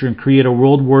Future and Create a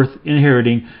World Worth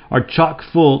Inheriting, are chock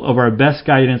full of our best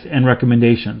guidance and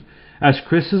recommendations. As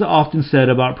Chris has often said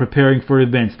about preparing for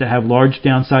events that have large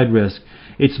downside risk,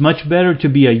 it's much better to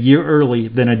be a year early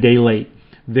than a day late.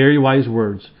 Very wise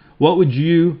words. What would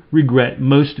you regret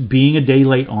most being a day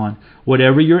late on?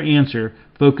 Whatever your answer,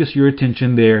 focus your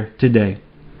attention there today.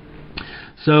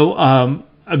 So,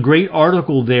 a great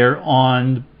article there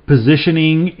on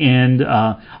positioning, and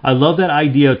I love that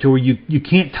idea to where you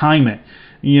can't time it.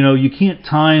 You can't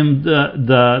time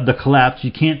the collapse.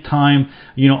 You can't time,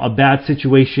 a bad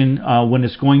situation when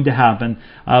it's going to happen.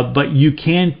 But you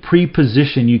can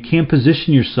pre-position. You can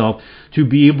position yourself to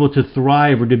be able to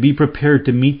thrive or to be prepared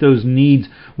to meet those needs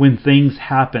when things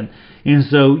happen. And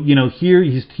so, here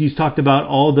he's talked about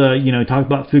all the, talked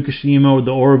about Fukushima or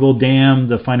the Oroville Dam,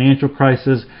 the financial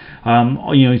crisis.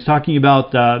 He's talking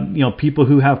about, people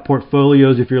who have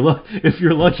portfolios. If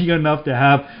you're lucky enough to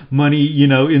have money,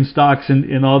 in stocks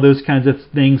and all those kinds of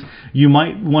things, you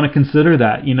might want to consider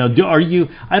that.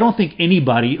 I don't think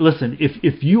anybody, listen,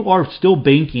 if you are still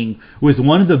banking with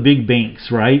one of the big banks,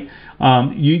 right?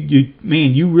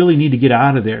 You really need to get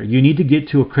out of there. You need to get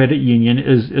to a credit union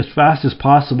as fast as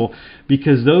possible,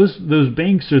 because those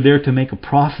banks are there to make a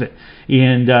profit,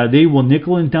 and they will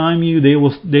nickel and dime you. They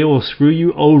will screw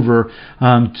you over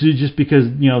just because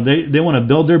they want to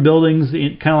build their buildings,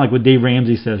 kind of like what Dave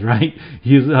Ramsey says, right?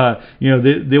 He's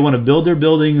they want to build their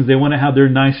buildings. They want to have their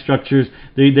nice structures.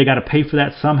 They got to pay for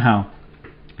that somehow.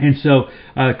 And so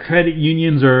credit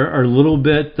unions are a little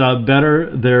bit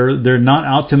better. They're not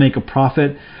out to make a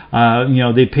profit.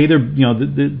 They pay their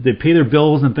they pay their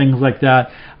bills and things like that.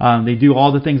 They do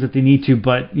all the things that they need to,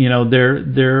 but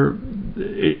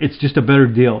it's just a better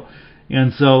deal.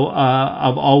 And so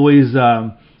I've always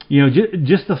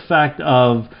just the fact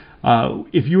of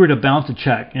if you were to bounce a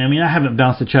check, and I haven't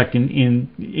bounced a check in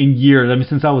years.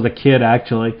 Since I was a kid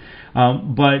actually.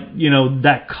 But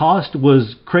that cost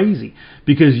was crazy,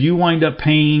 because you wind up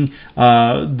paying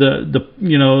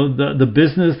the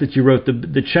business that you wrote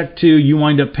the check to. You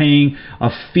wind up paying a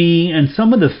fee, and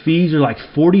some of the fees are like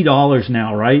 $40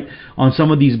 now, right? On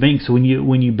some of these banks when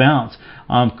you bounce.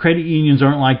 Credit unions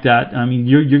aren't like that.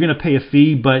 You're going to pay a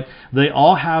fee, but they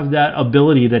all have that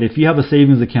ability that if you have a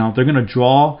savings account, they're going to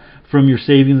draw from your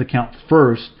savings account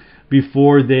first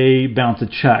before they bounce a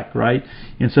check, right?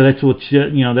 And so that's what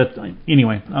that's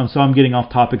anyway. So I'm getting off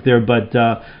topic there, but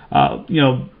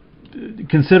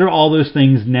consider all those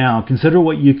things now. Consider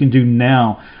what you can do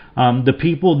now. The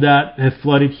people that have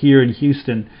flooded here in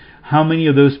Houston, how many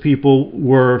of those people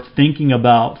were thinking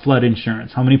about flood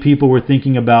insurance? How many people were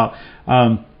thinking about,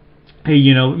 hey,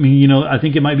 I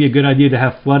think it might be a good idea to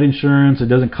have flood insurance. It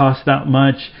doesn't cost that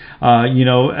much,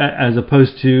 as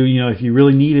opposed to, if you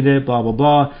really needed it, blah, blah,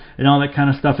 blah, and all that kind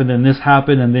of stuff. And then this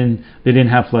happened, and then they didn't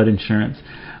have flood insurance.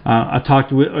 I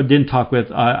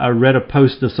read a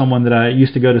post of someone that I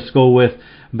used to go to school with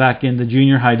back in the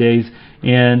junior high days,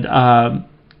 and,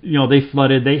 they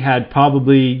flooded. They had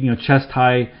probably, chest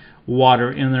high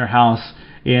water in their house,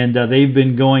 and they've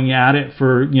been going at it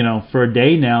for a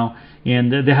day now.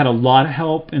 And they had a lot of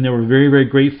help, and they were very, very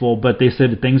grateful. But they said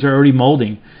that things are already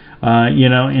molding,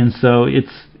 and so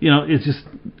it's just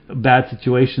a bad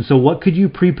situation. So what could you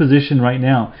pre-position right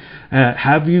now?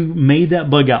 Have you made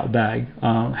that bug out bag?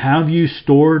 Have you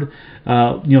stored,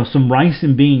 some rice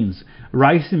and beans?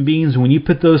 Rice and beans. When you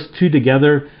put those two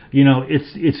together,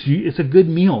 it's a good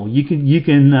meal. You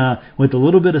can with a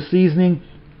little bit of seasoning,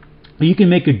 you can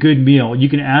make a good meal. You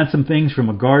can add some things from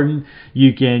a garden.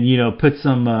 You can, put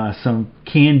some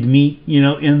canned meat,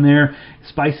 in there,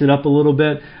 spice it up a little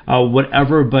bit,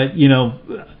 whatever. But,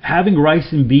 having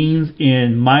rice and beans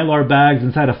in Mylar bags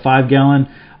inside of 5-gallon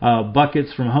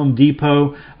buckets from Home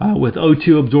Depot with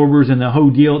O2 absorbers and the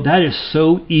whole deal, that is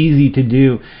so easy to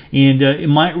do. And it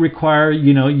might require,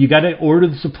 you got to order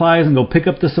the supplies and go pick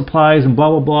up the supplies and blah,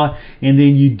 blah, blah. And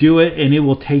then you do it, and it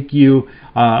will take you,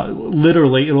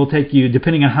 literally, it will take you,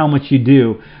 depending on how much you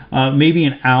do, maybe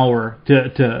an hour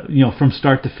to from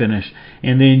start to finish.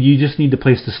 And then you just need a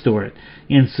place to store it.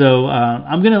 And so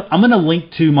I'm gonna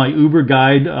link to my Uber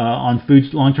guide on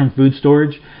long-term food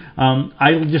storage.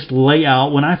 I just lay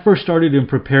out, when I first started in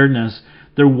preparedness,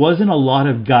 there wasn't a lot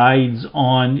of guides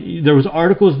on, there was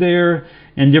articles there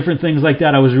and different things like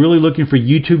that. I was really looking for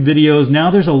YouTube videos. Now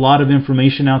there's a lot of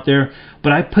information out there,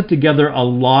 but I put together a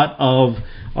lot of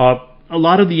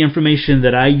the information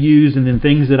that I use, and then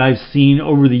things that I've seen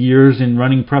over the years in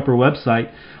running Prepper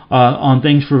website on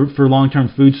things for long-term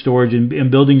food storage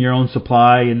and building your own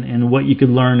supply and what you could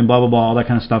learn and blah, blah, blah, all that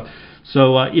kind of stuff.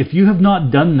 So if you have not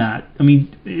done that,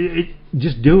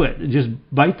 just do it. Just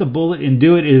bite the bullet and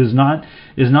do it. It is not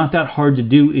that hard to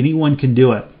do. Anyone can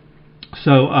do it.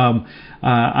 So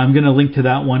I'm going to link to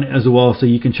that one as well, so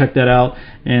you can check that out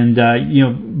and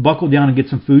buckle down and get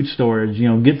some food storage.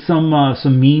 Get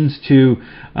some means to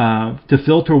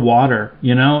filter water.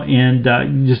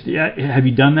 And just have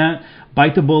you done that?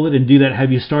 Bite the bullet and do that.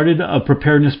 Have you started a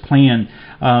preparedness plan?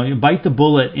 Bite the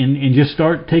bullet and just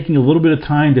start taking a little bit of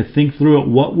time to think through it.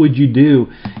 What would you do?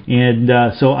 And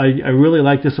so I really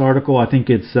like this article. I think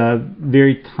it's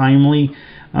very timely.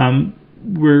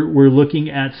 We're looking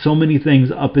at so many things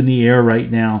up in the air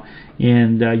right now,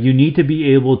 and you need to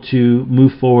be able to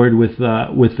move forward with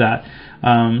that.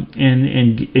 And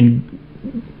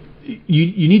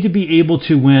you need to be able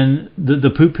to, when the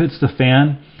poop hits the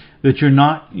fan, that you're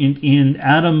not in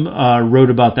Adam wrote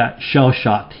about that shell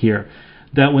shocked here,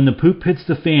 that when the poop hits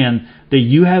the fan, that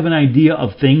you have an idea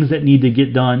of things that need to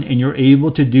get done, and you're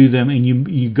able to do them, and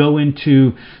you go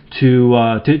into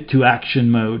to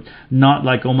action mode. Not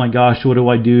like, oh my gosh, what do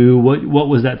I do? What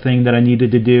was that thing that I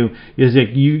needed to do? Is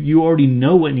that you already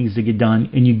know what needs to get done,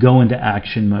 and you go into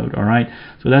action mode. All right.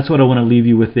 So that's what I want to leave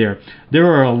you with there. There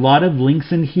are a lot of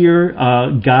links in here,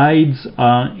 guides,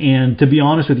 and to be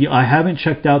honest with you, I haven't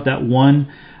checked out that one.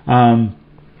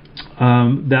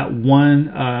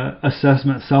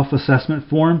 Self-assessment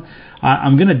form.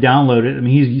 I'm going to download it.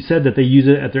 He said that they use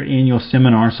it at their annual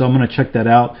seminar, so I'm going to check that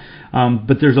out.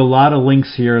 But there's a lot of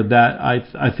links here that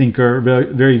I think are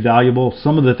very, very valuable.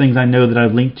 Some of the things I know that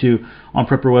I've linked to on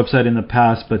Prepper website in the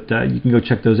past, but you can go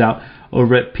check those out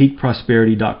over at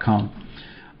peakprosperity.com.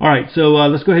 All right, so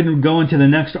let's go ahead and go into the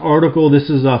next article. This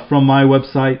is from my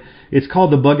website. It's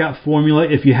called the Bugout Formula.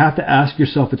 If you have to ask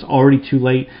yourself, it's already too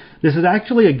late. This is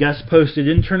actually a guest post. It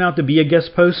didn't turn out to be a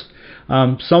guest post.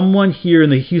 Someone here in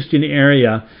the Houston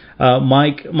area,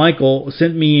 Michael,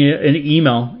 sent me an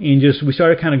email, and we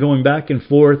started kind of going back and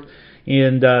forth.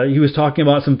 And he was talking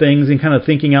about some things and kind of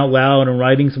thinking out loud and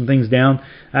writing some things down.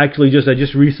 Actually, I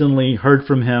just recently heard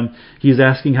from him. He's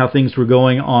asking how things were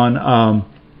going on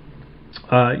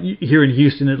here in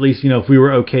Houston, at least, if we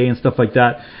were okay and stuff like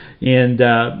that. And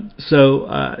so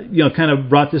kind of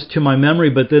brought this to my memory.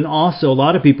 But then also a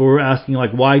lot of people were asking,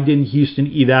 like, why didn't Houston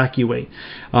evacuate?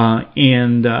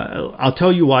 And I'll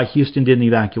tell you why Houston didn't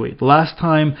evacuate. The last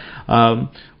time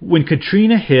when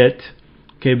Katrina hit,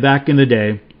 back in the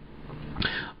day,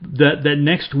 that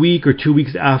next week or 2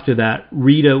 weeks after that,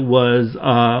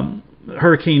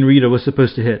 Hurricane Rita was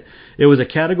supposed to hit. It was a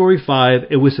Category 5.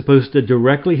 It was supposed to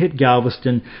directly hit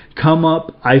Galveston, come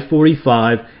up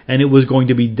I-45, and it was going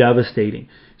to be devastating.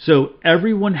 So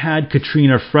everyone had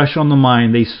Katrina fresh on the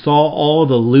mind. They saw all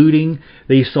the looting.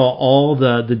 They saw all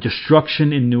the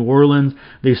destruction in New Orleans.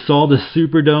 They saw the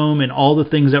Superdome and all the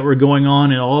things that were going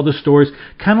on and all the stories.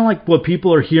 Kind of like what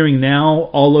people are hearing now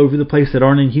all over the place that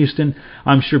aren't in Houston.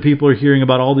 I'm sure people are hearing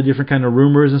about all the different kind of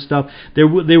rumors and stuff.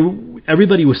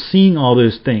 Everybody was seeing all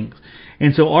those things.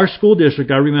 And so our school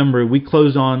district, I remember, we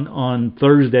closed on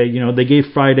Thursday. You know, they gave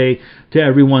Friday to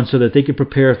everyone so that they could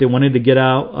prepare if they wanted to get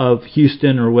out of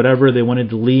Houston or whatever they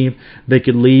wanted to leave, they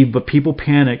could leave. But people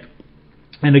panicked.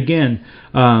 And again,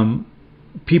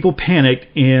 people panicked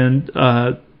and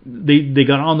they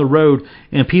got on the road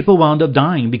and people wound up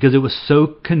dying because it was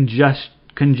so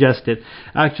congested.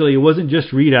 Actually, it wasn't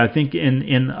just Rita. I think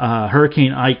in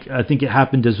Hurricane Ike, I think it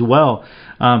happened as well.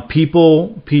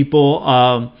 People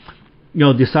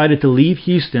decided to leave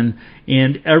Houston,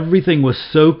 and everything was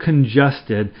so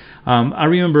congested. I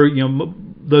remember,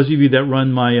 those of you that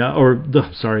run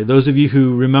those of you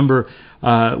who remember,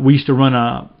 we used to run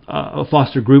a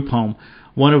foster group home.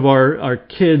 One of our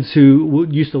kids who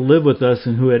used to live with us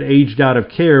and who had aged out of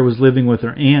care was living with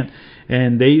her aunt,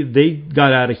 and they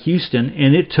got out of Houston,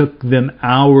 and it took them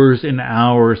hours and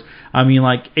hours. I mean,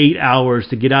 like 8 hours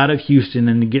to get out of Houston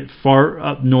and to get far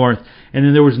up north, and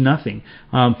then there was nothing.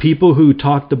 People who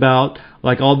talked about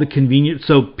like all the convenience,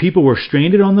 so people were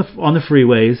stranded on the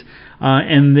freeways,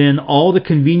 and then all the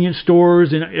convenience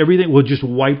stores and everything was just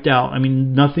wiped out. I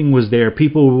mean, nothing was there.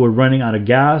 People were running out of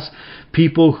gas.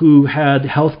 People who had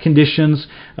health conditions,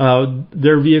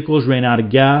 their vehicles ran out of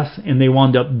gas, and they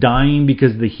wound up dying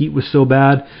because the heat was so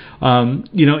bad.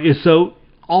 So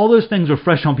all those things are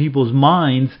fresh on people's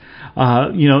minds,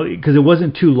 because it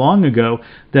wasn't too long ago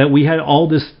that we had all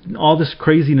this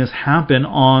craziness happen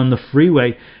on the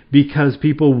freeway because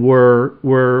people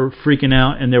were freaking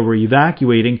out and they were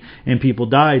evacuating and people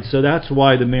died. So that's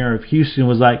why the mayor of Houston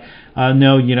was like,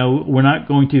 no, we're not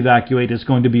going to evacuate. It's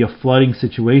going to be a flooding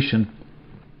situation.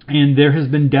 And there has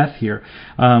been death here.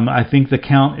 I think the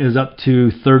count is up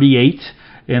to 38,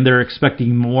 and they're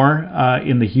expecting more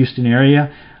in the Houston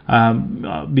area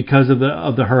because of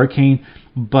the hurricane.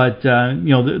 But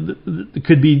there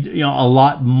could be a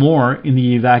lot more in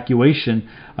the evacuation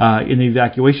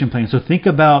plan. So think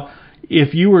about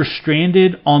if you were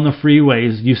stranded on the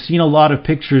freeways. You've seen a lot of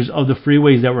pictures of the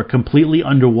freeways that were completely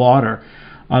underwater.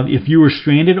 If you were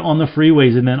stranded on the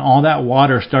freeways and then all that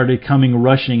water started coming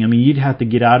rushing, I mean, you'd have to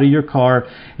get out of your car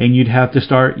and you'd have to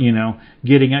start,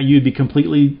 getting out. You'd be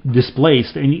completely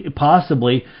displaced, and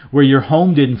possibly where your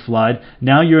home didn't flood,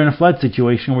 now you're in a flood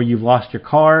situation where you've lost your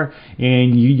car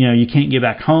and you can't get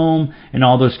back home and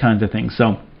all those kinds of things.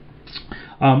 So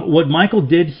what Michael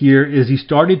did here is he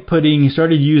started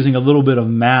using a little bit of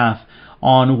math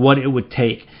on what it would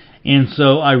take. And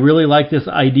so I really like this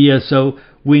idea. So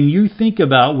when you think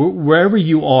about wherever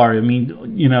you are, I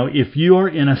mean, if you are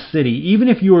in a city, even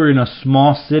if you are in a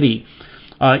small city,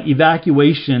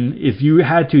 evacuation, if you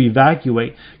had to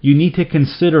evacuate, you need to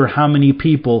consider how many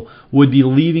people would be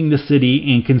leaving the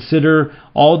city and consider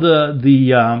all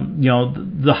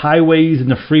the highways and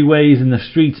the freeways and the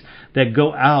streets that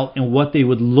go out and what they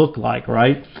would look like,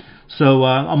 right? So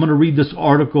I'm going to read this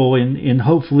article and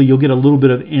hopefully you'll get a little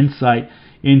bit of insight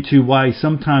into why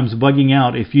sometimes bugging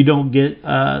out, if you don't get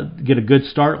a good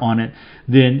start on it,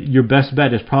 then your best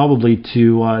bet is probably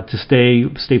to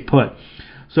stay put.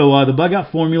 So the bug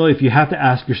out formula, if you have to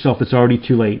ask yourself, it's already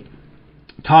too late.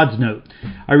 Todd's note.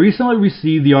 I recently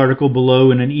received the article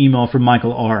below in an email from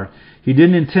Michael R. He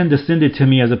didn't intend to send it to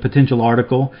me as a potential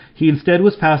article. He instead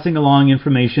was passing along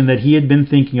information that he had been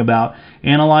thinking about,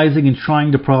 analyzing, and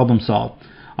trying to problem solve.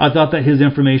 I thought that his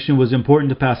information was important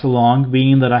to pass along,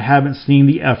 being that I haven't seen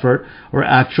the effort or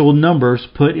actual numbers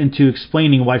put into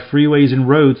explaining why freeways and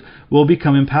roads will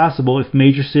become impassable if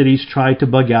major cities try to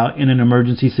bug out in an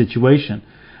emergency situation.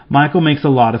 Michael makes a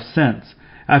lot of sense.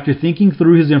 After thinking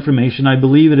through his information, I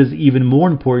believe it is even more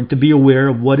important to be aware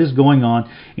of what is going on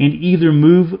and either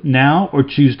move now or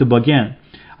choose to bug in.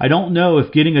 I don't know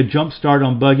if getting a jump start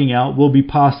on bugging out will be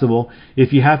possible.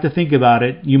 If you have to think about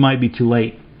it, you might be too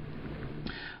late.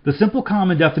 The simple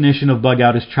common definition of bug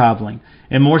out is traveling,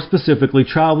 and more specifically,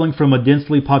 traveling from a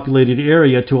densely populated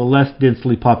area to a less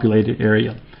densely populated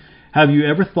area. Have you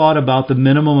ever thought about the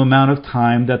minimum amount of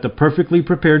time that the perfectly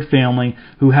prepared family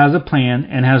who has a plan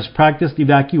and has practiced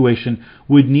evacuation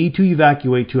would need to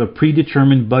evacuate to a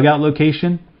predetermined bug out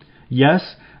location?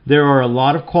 Yes, there are a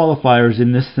lot of qualifiers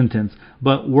in this sentence,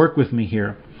 but work with me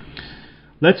here.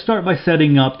 Let's start by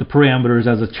setting up the parameters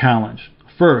as a challenge.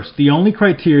 First, the only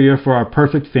criteria for our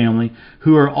perfect family,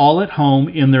 who are all at home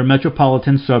in their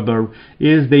metropolitan suburb,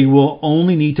 is they will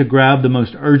only need to grab the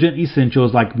most urgent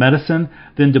essentials like medicine,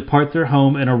 then depart their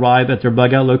home and arrive at their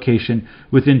Bugout location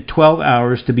within 12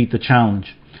 hours to beat the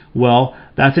challenge. Well,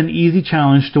 that's an easy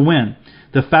challenge to win.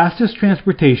 The fastest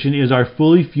transportation is our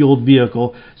fully fueled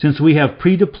vehicle, since we have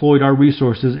pre-deployed our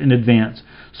resources in advance,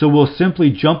 so we'll simply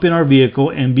jump in our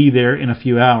vehicle and be there in a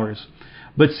few hours.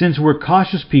 But since we're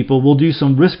cautious people, we'll do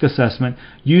some risk assessment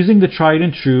using the tried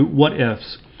and true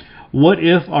what-ifs. What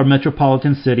if our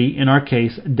metropolitan city, in our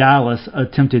case Dallas,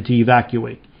 attempted to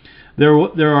evacuate? There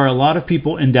are a lot of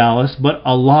people in Dallas, but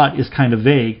a lot is kind of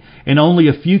vague, and only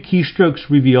a few keystrokes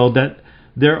reveal that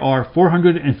there are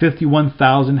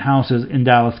 451,000 houses in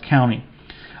Dallas County.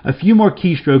 A few more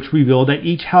keystrokes reveal that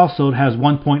each household has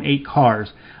 1.8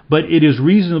 cars, but it is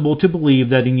reasonable to believe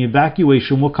that an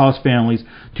evacuation will cause families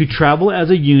to travel as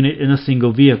a unit in a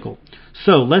single vehicle.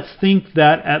 So let's think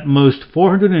that at most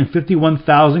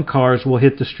 451,000 cars will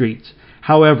hit the streets.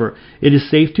 However, it is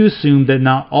safe to assume that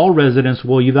not all residents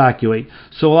will evacuate,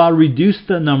 so I'll reduce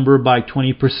the number by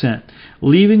 20%,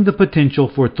 leaving the potential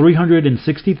for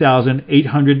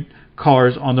 360,800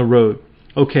 cars on the road.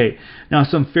 Okay, now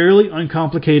some fairly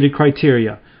uncomplicated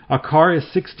criteria. A car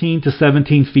is 16 to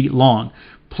 17 feet long.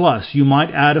 Plus, you might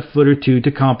add a foot or two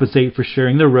to compensate for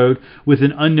sharing the road with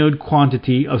an unknown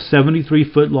quantity of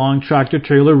 73-foot-long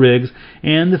tractor-trailer rigs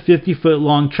and the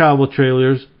 50-foot-long travel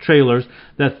trailers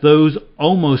that those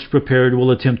almost prepared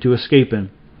will attempt to escape in.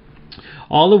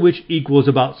 All of which equals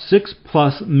about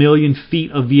 6+ million feet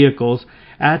of vehicles.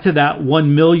 Add to that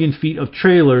 1 million feet of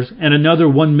trailers and another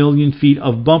 1 million feet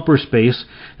of bumper space.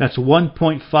 That's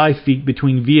 1.5 feet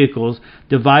between vehicles,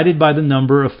 divided by the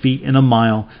number of feet in a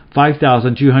mile.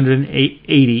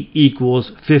 5,280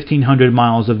 equals 1,500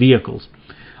 miles of vehicles.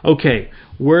 Okay,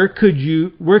 where could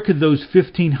those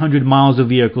 1,500 miles of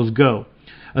vehicles go?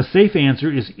 A safe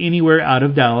answer is anywhere out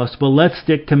of Dallas, but let's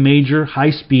stick to major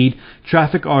high-speed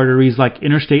traffic arteries like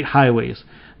interstate highways.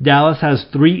 Dallas has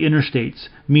 3 interstates,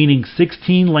 meaning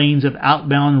 16 lanes of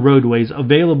outbound roadways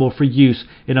available for use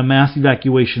in a mass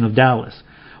evacuation of Dallas.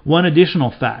 One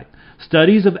additional fact,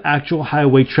 studies of actual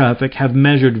highway traffic have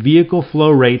measured vehicle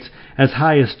flow rates as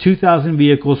high as 2,000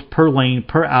 vehicles per lane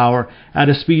per hour at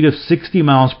a speed of 60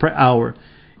 miles per hour.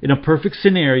 In a perfect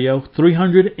scenario,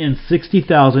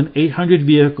 360,800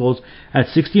 vehicles at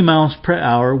 60 miles per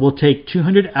hour will take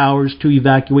 200 hours to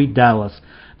evacuate Dallas.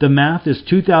 The math is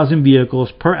 2,000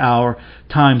 vehicles per hour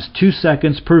times 2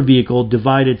 seconds per vehicle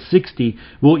divided 60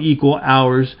 will equal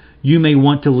hours you may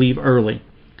want to leave early.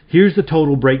 Here's the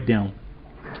total breakdown.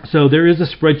 So there is a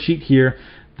spreadsheet here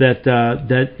that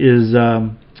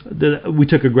we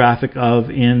took a graphic of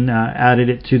and added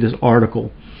it to this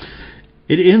article.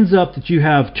 It ends up that you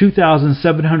have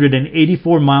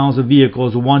 2,784 miles of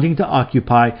vehicles wanting to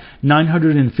occupy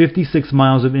 956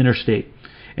 miles of interstate.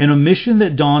 An omission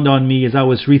that dawned on me as I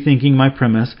was rethinking my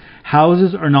premise: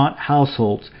 houses are not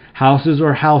households. Houses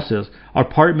are houses.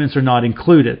 Apartments are not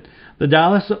included. The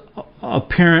Dallas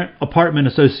Apartment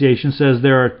Association says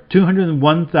there are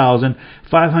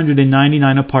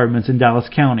 201,599 apartments in Dallas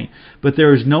County, but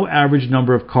there is no average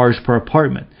number of cars per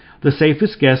apartment. The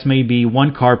safest guess may be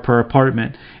 1 car per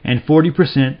apartment, and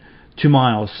 40% to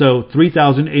miles, so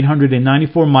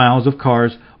 3,894 miles of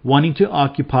cars wanting to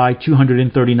occupy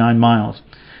 239 miles.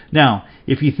 Now,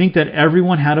 if you think that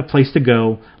everyone had a place to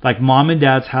go, like mom and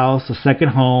dad's house, a second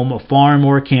home, a farm,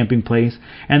 or a camping place,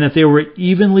 and that they were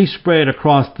evenly spread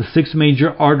across the 6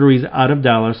 major arteries out of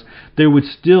Dallas, there would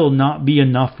still not be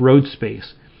enough road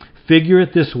space. Figure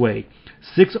it this way: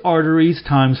 6 arteries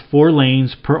times 4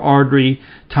 lanes per artery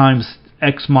times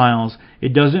X miles.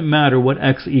 It doesn't matter what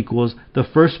X equals. The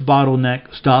first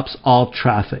bottleneck stops all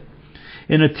traffic.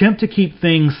 In an attempt to keep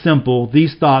things simple,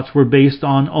 these thoughts were based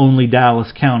on only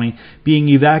Dallas County being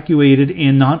evacuated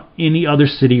and not any other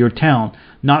city or town,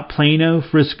 not Plano,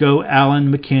 Frisco,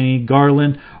 Allen, McKinney,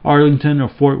 Garland, Arlington, or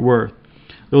Fort Worth.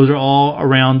 Those are all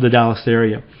around the Dallas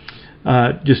area.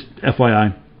 Just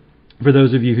FYI, for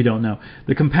those of you who don't know.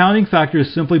 The compounding factor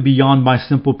is simply beyond my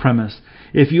simple premise.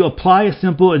 If you apply a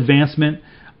simple advancement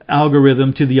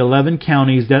algorithm to the 11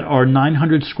 counties that are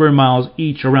 900 square miles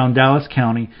each around Dallas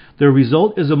County, the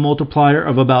result is a multiplier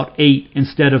of about 8.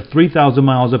 Instead of 3,000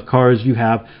 miles of cars, you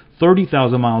have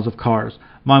 30,000 miles of cars.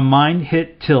 My mind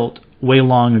hit tilt way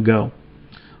long ago.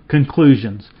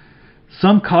 Conclusions.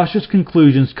 Some cautious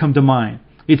conclusions come to mind.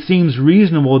 It seems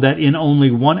reasonable that in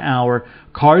only 1 hour,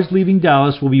 cars leaving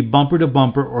Dallas will be bumper to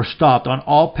bumper or stopped on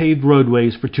all paved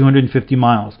roadways for 250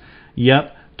 miles.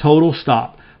 Yep, total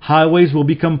stop. Highways will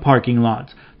become parking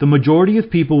lots. The majority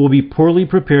of people will be poorly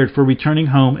prepared for returning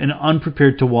home and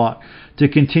unprepared to walk, to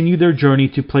continue their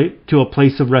journey to a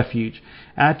place of refuge.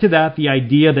 Add to that the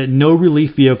idea that no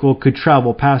relief vehicle could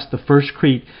travel past the first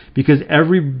creek because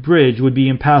every bridge would be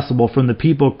impassable from the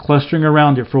people clustering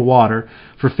around it for water,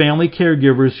 for family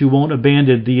caregivers who won't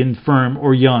abandon the infirm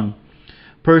or young.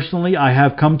 Personally, I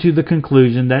have come to the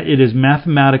conclusion that it is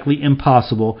mathematically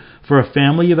impossible for a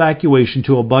family evacuation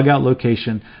to a bug-out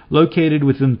location located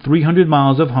within 300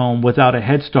 miles of home without a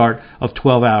head start of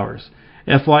 12 hours.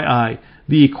 FYI,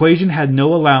 the equation had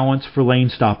no allowance for lane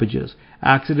stoppages,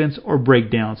 accidents, or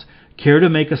breakdowns. Care to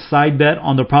make a side bet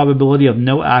on the probability of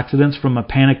no accidents from a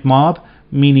panicked mob?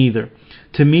 Me neither.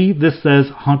 To me, this says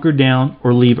hunker down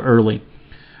or leave early.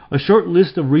 A short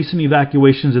list of recent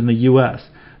evacuations in the U.S.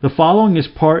 The following is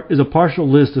a partial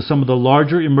list of some of the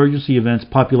larger emergency events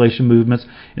population movements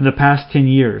in the past 10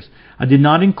 years. I did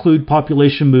not include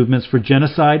population movements for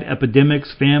genocide,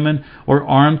 epidemics, famine, or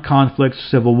armed conflicts or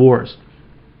civil wars.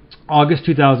 August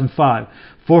 2005,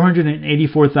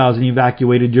 484,000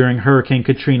 evacuated during Hurricane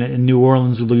Katrina in New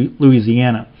Orleans,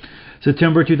 Louisiana.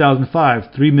 September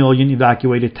 2005, 3 million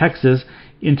evacuated Texas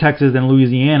and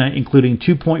Louisiana, including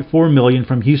 2.4 million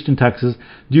from Houston, Texas,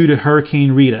 due to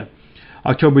Hurricane Rita.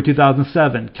 October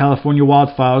 2007, California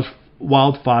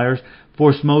wildfires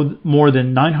forced more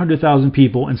than 900,000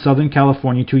 people in Southern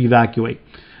California to evacuate.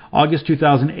 August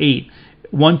 2008,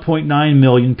 1.9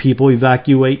 million people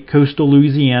evacuate coastal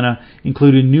Louisiana,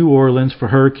 including New Orleans, for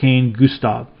Hurricane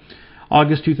Gustav.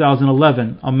 August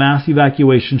 2011, a mass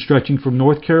evacuation stretching from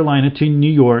North Carolina to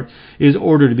New York is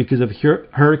ordered because of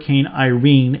Hurricane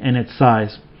Irene and its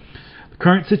size. The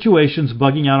current situation's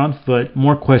bugging out on foot,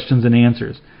 more questions than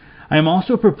answers. I am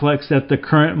also perplexed at the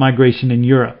current migration in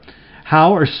Europe.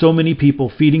 How are so many people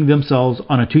feeding themselves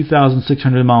on a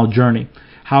 2,600-mile journey?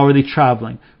 How are they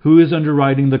traveling? Who is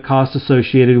underwriting the costs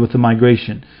associated with the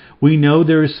migration? We know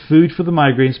there is food for the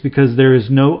migrants because there is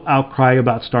no outcry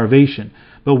about starvation.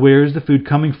 But where is the food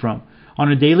coming from?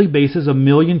 On a daily basis, 1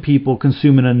 million people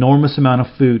consume an enormous amount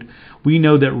of food. We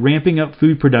know that ramping up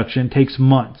food production takes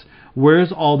months. Where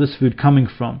is all this food coming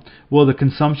from? Will the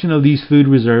consumption of these food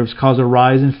reserves cause a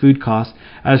rise in food costs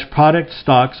as product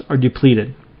stocks are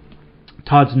depleted?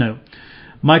 Todd's note.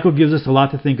 Michael gives us a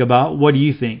lot to think about. What do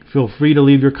you think? Feel free to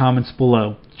leave your comments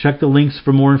below. Check the links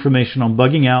for more information on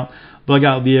bugging out,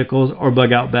 bug-out vehicles, or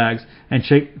bug-out bags. And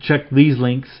check these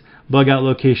links, bug-out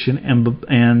location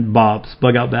and Bob's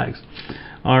bug-out bags.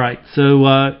 All right,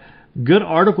 so good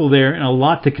article there and a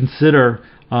lot to consider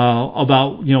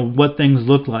about what things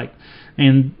look like.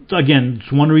 And again,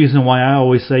 it's one reason why I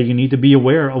always say you need to be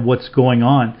aware of what's going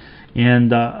on, and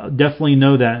definitely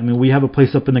know that. I mean, we have a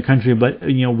place up in the country, but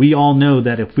we all know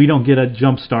that if we don't get a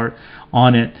jump start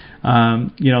on it,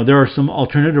 there are some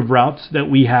alternative routes that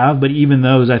we have, but even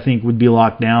those I think would be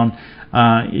locked down.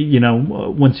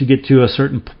 Once you get to a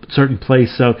certain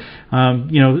place. So,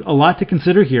 a lot to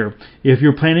consider here. If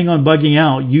you're planning on bugging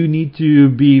out, you need to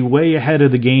be way ahead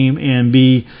of the game and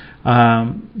be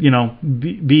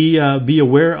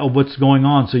aware of what's going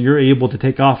on so you're able to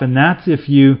take off. And that's if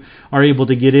you are able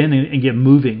to get in and get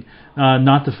moving.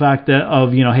 Not the fact that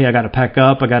hey, I got to pack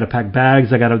up, I got to pack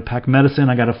bags, I got to pack medicine,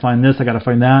 I got to find this, I got to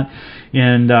find that,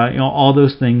 and all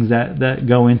those things that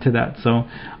go into that. So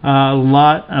a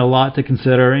lot to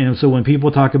consider. And so when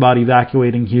people talk about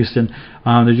evacuating Houston,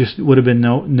 there just would have been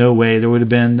no way. It would have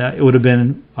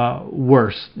been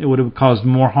worse. It would have caused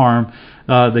more harm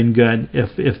than good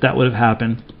if that would have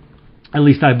happened. At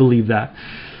least I believe that.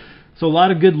 So a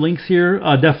lot of good links here,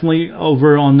 definitely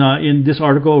over on in this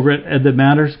article over at Ed That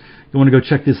Matters. You want to go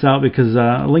check this out because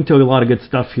I linked to a lot of good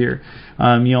stuff here.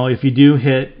 If you do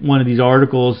hit one of these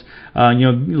articles,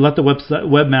 let the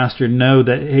webmaster know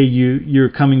that hey, you're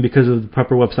coming because of the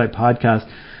Prepper Website Podcast.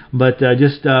 But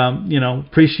just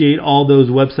appreciate all those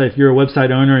websites. If you're a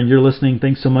website owner and you're listening,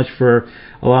 thanks so much for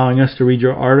allowing us to read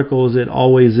your articles. It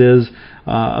always is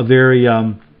a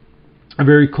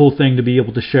very cool thing to be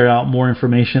able to share out more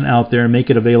information out there and make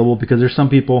it available, because there's some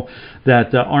people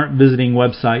that aren't visiting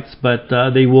websites, but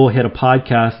they will hit a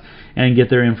podcast and get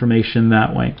their information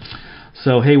that way.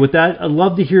 So, hey, with that, I'd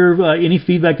love to hear any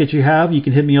feedback that you have. You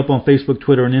can hit me up on Facebook,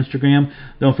 Twitter, and Instagram.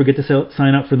 Don't forget to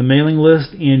sign up for the mailing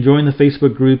list and join the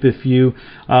Facebook group if you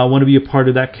want to be a part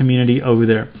of that community over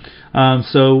there.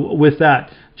 So with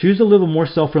that, choose to live a more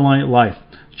self-reliant life.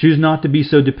 Choose not to be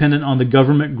so dependent on the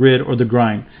government grid or the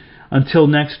grind. Until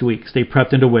next week, stay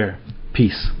prepped and aware.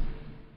 Peace.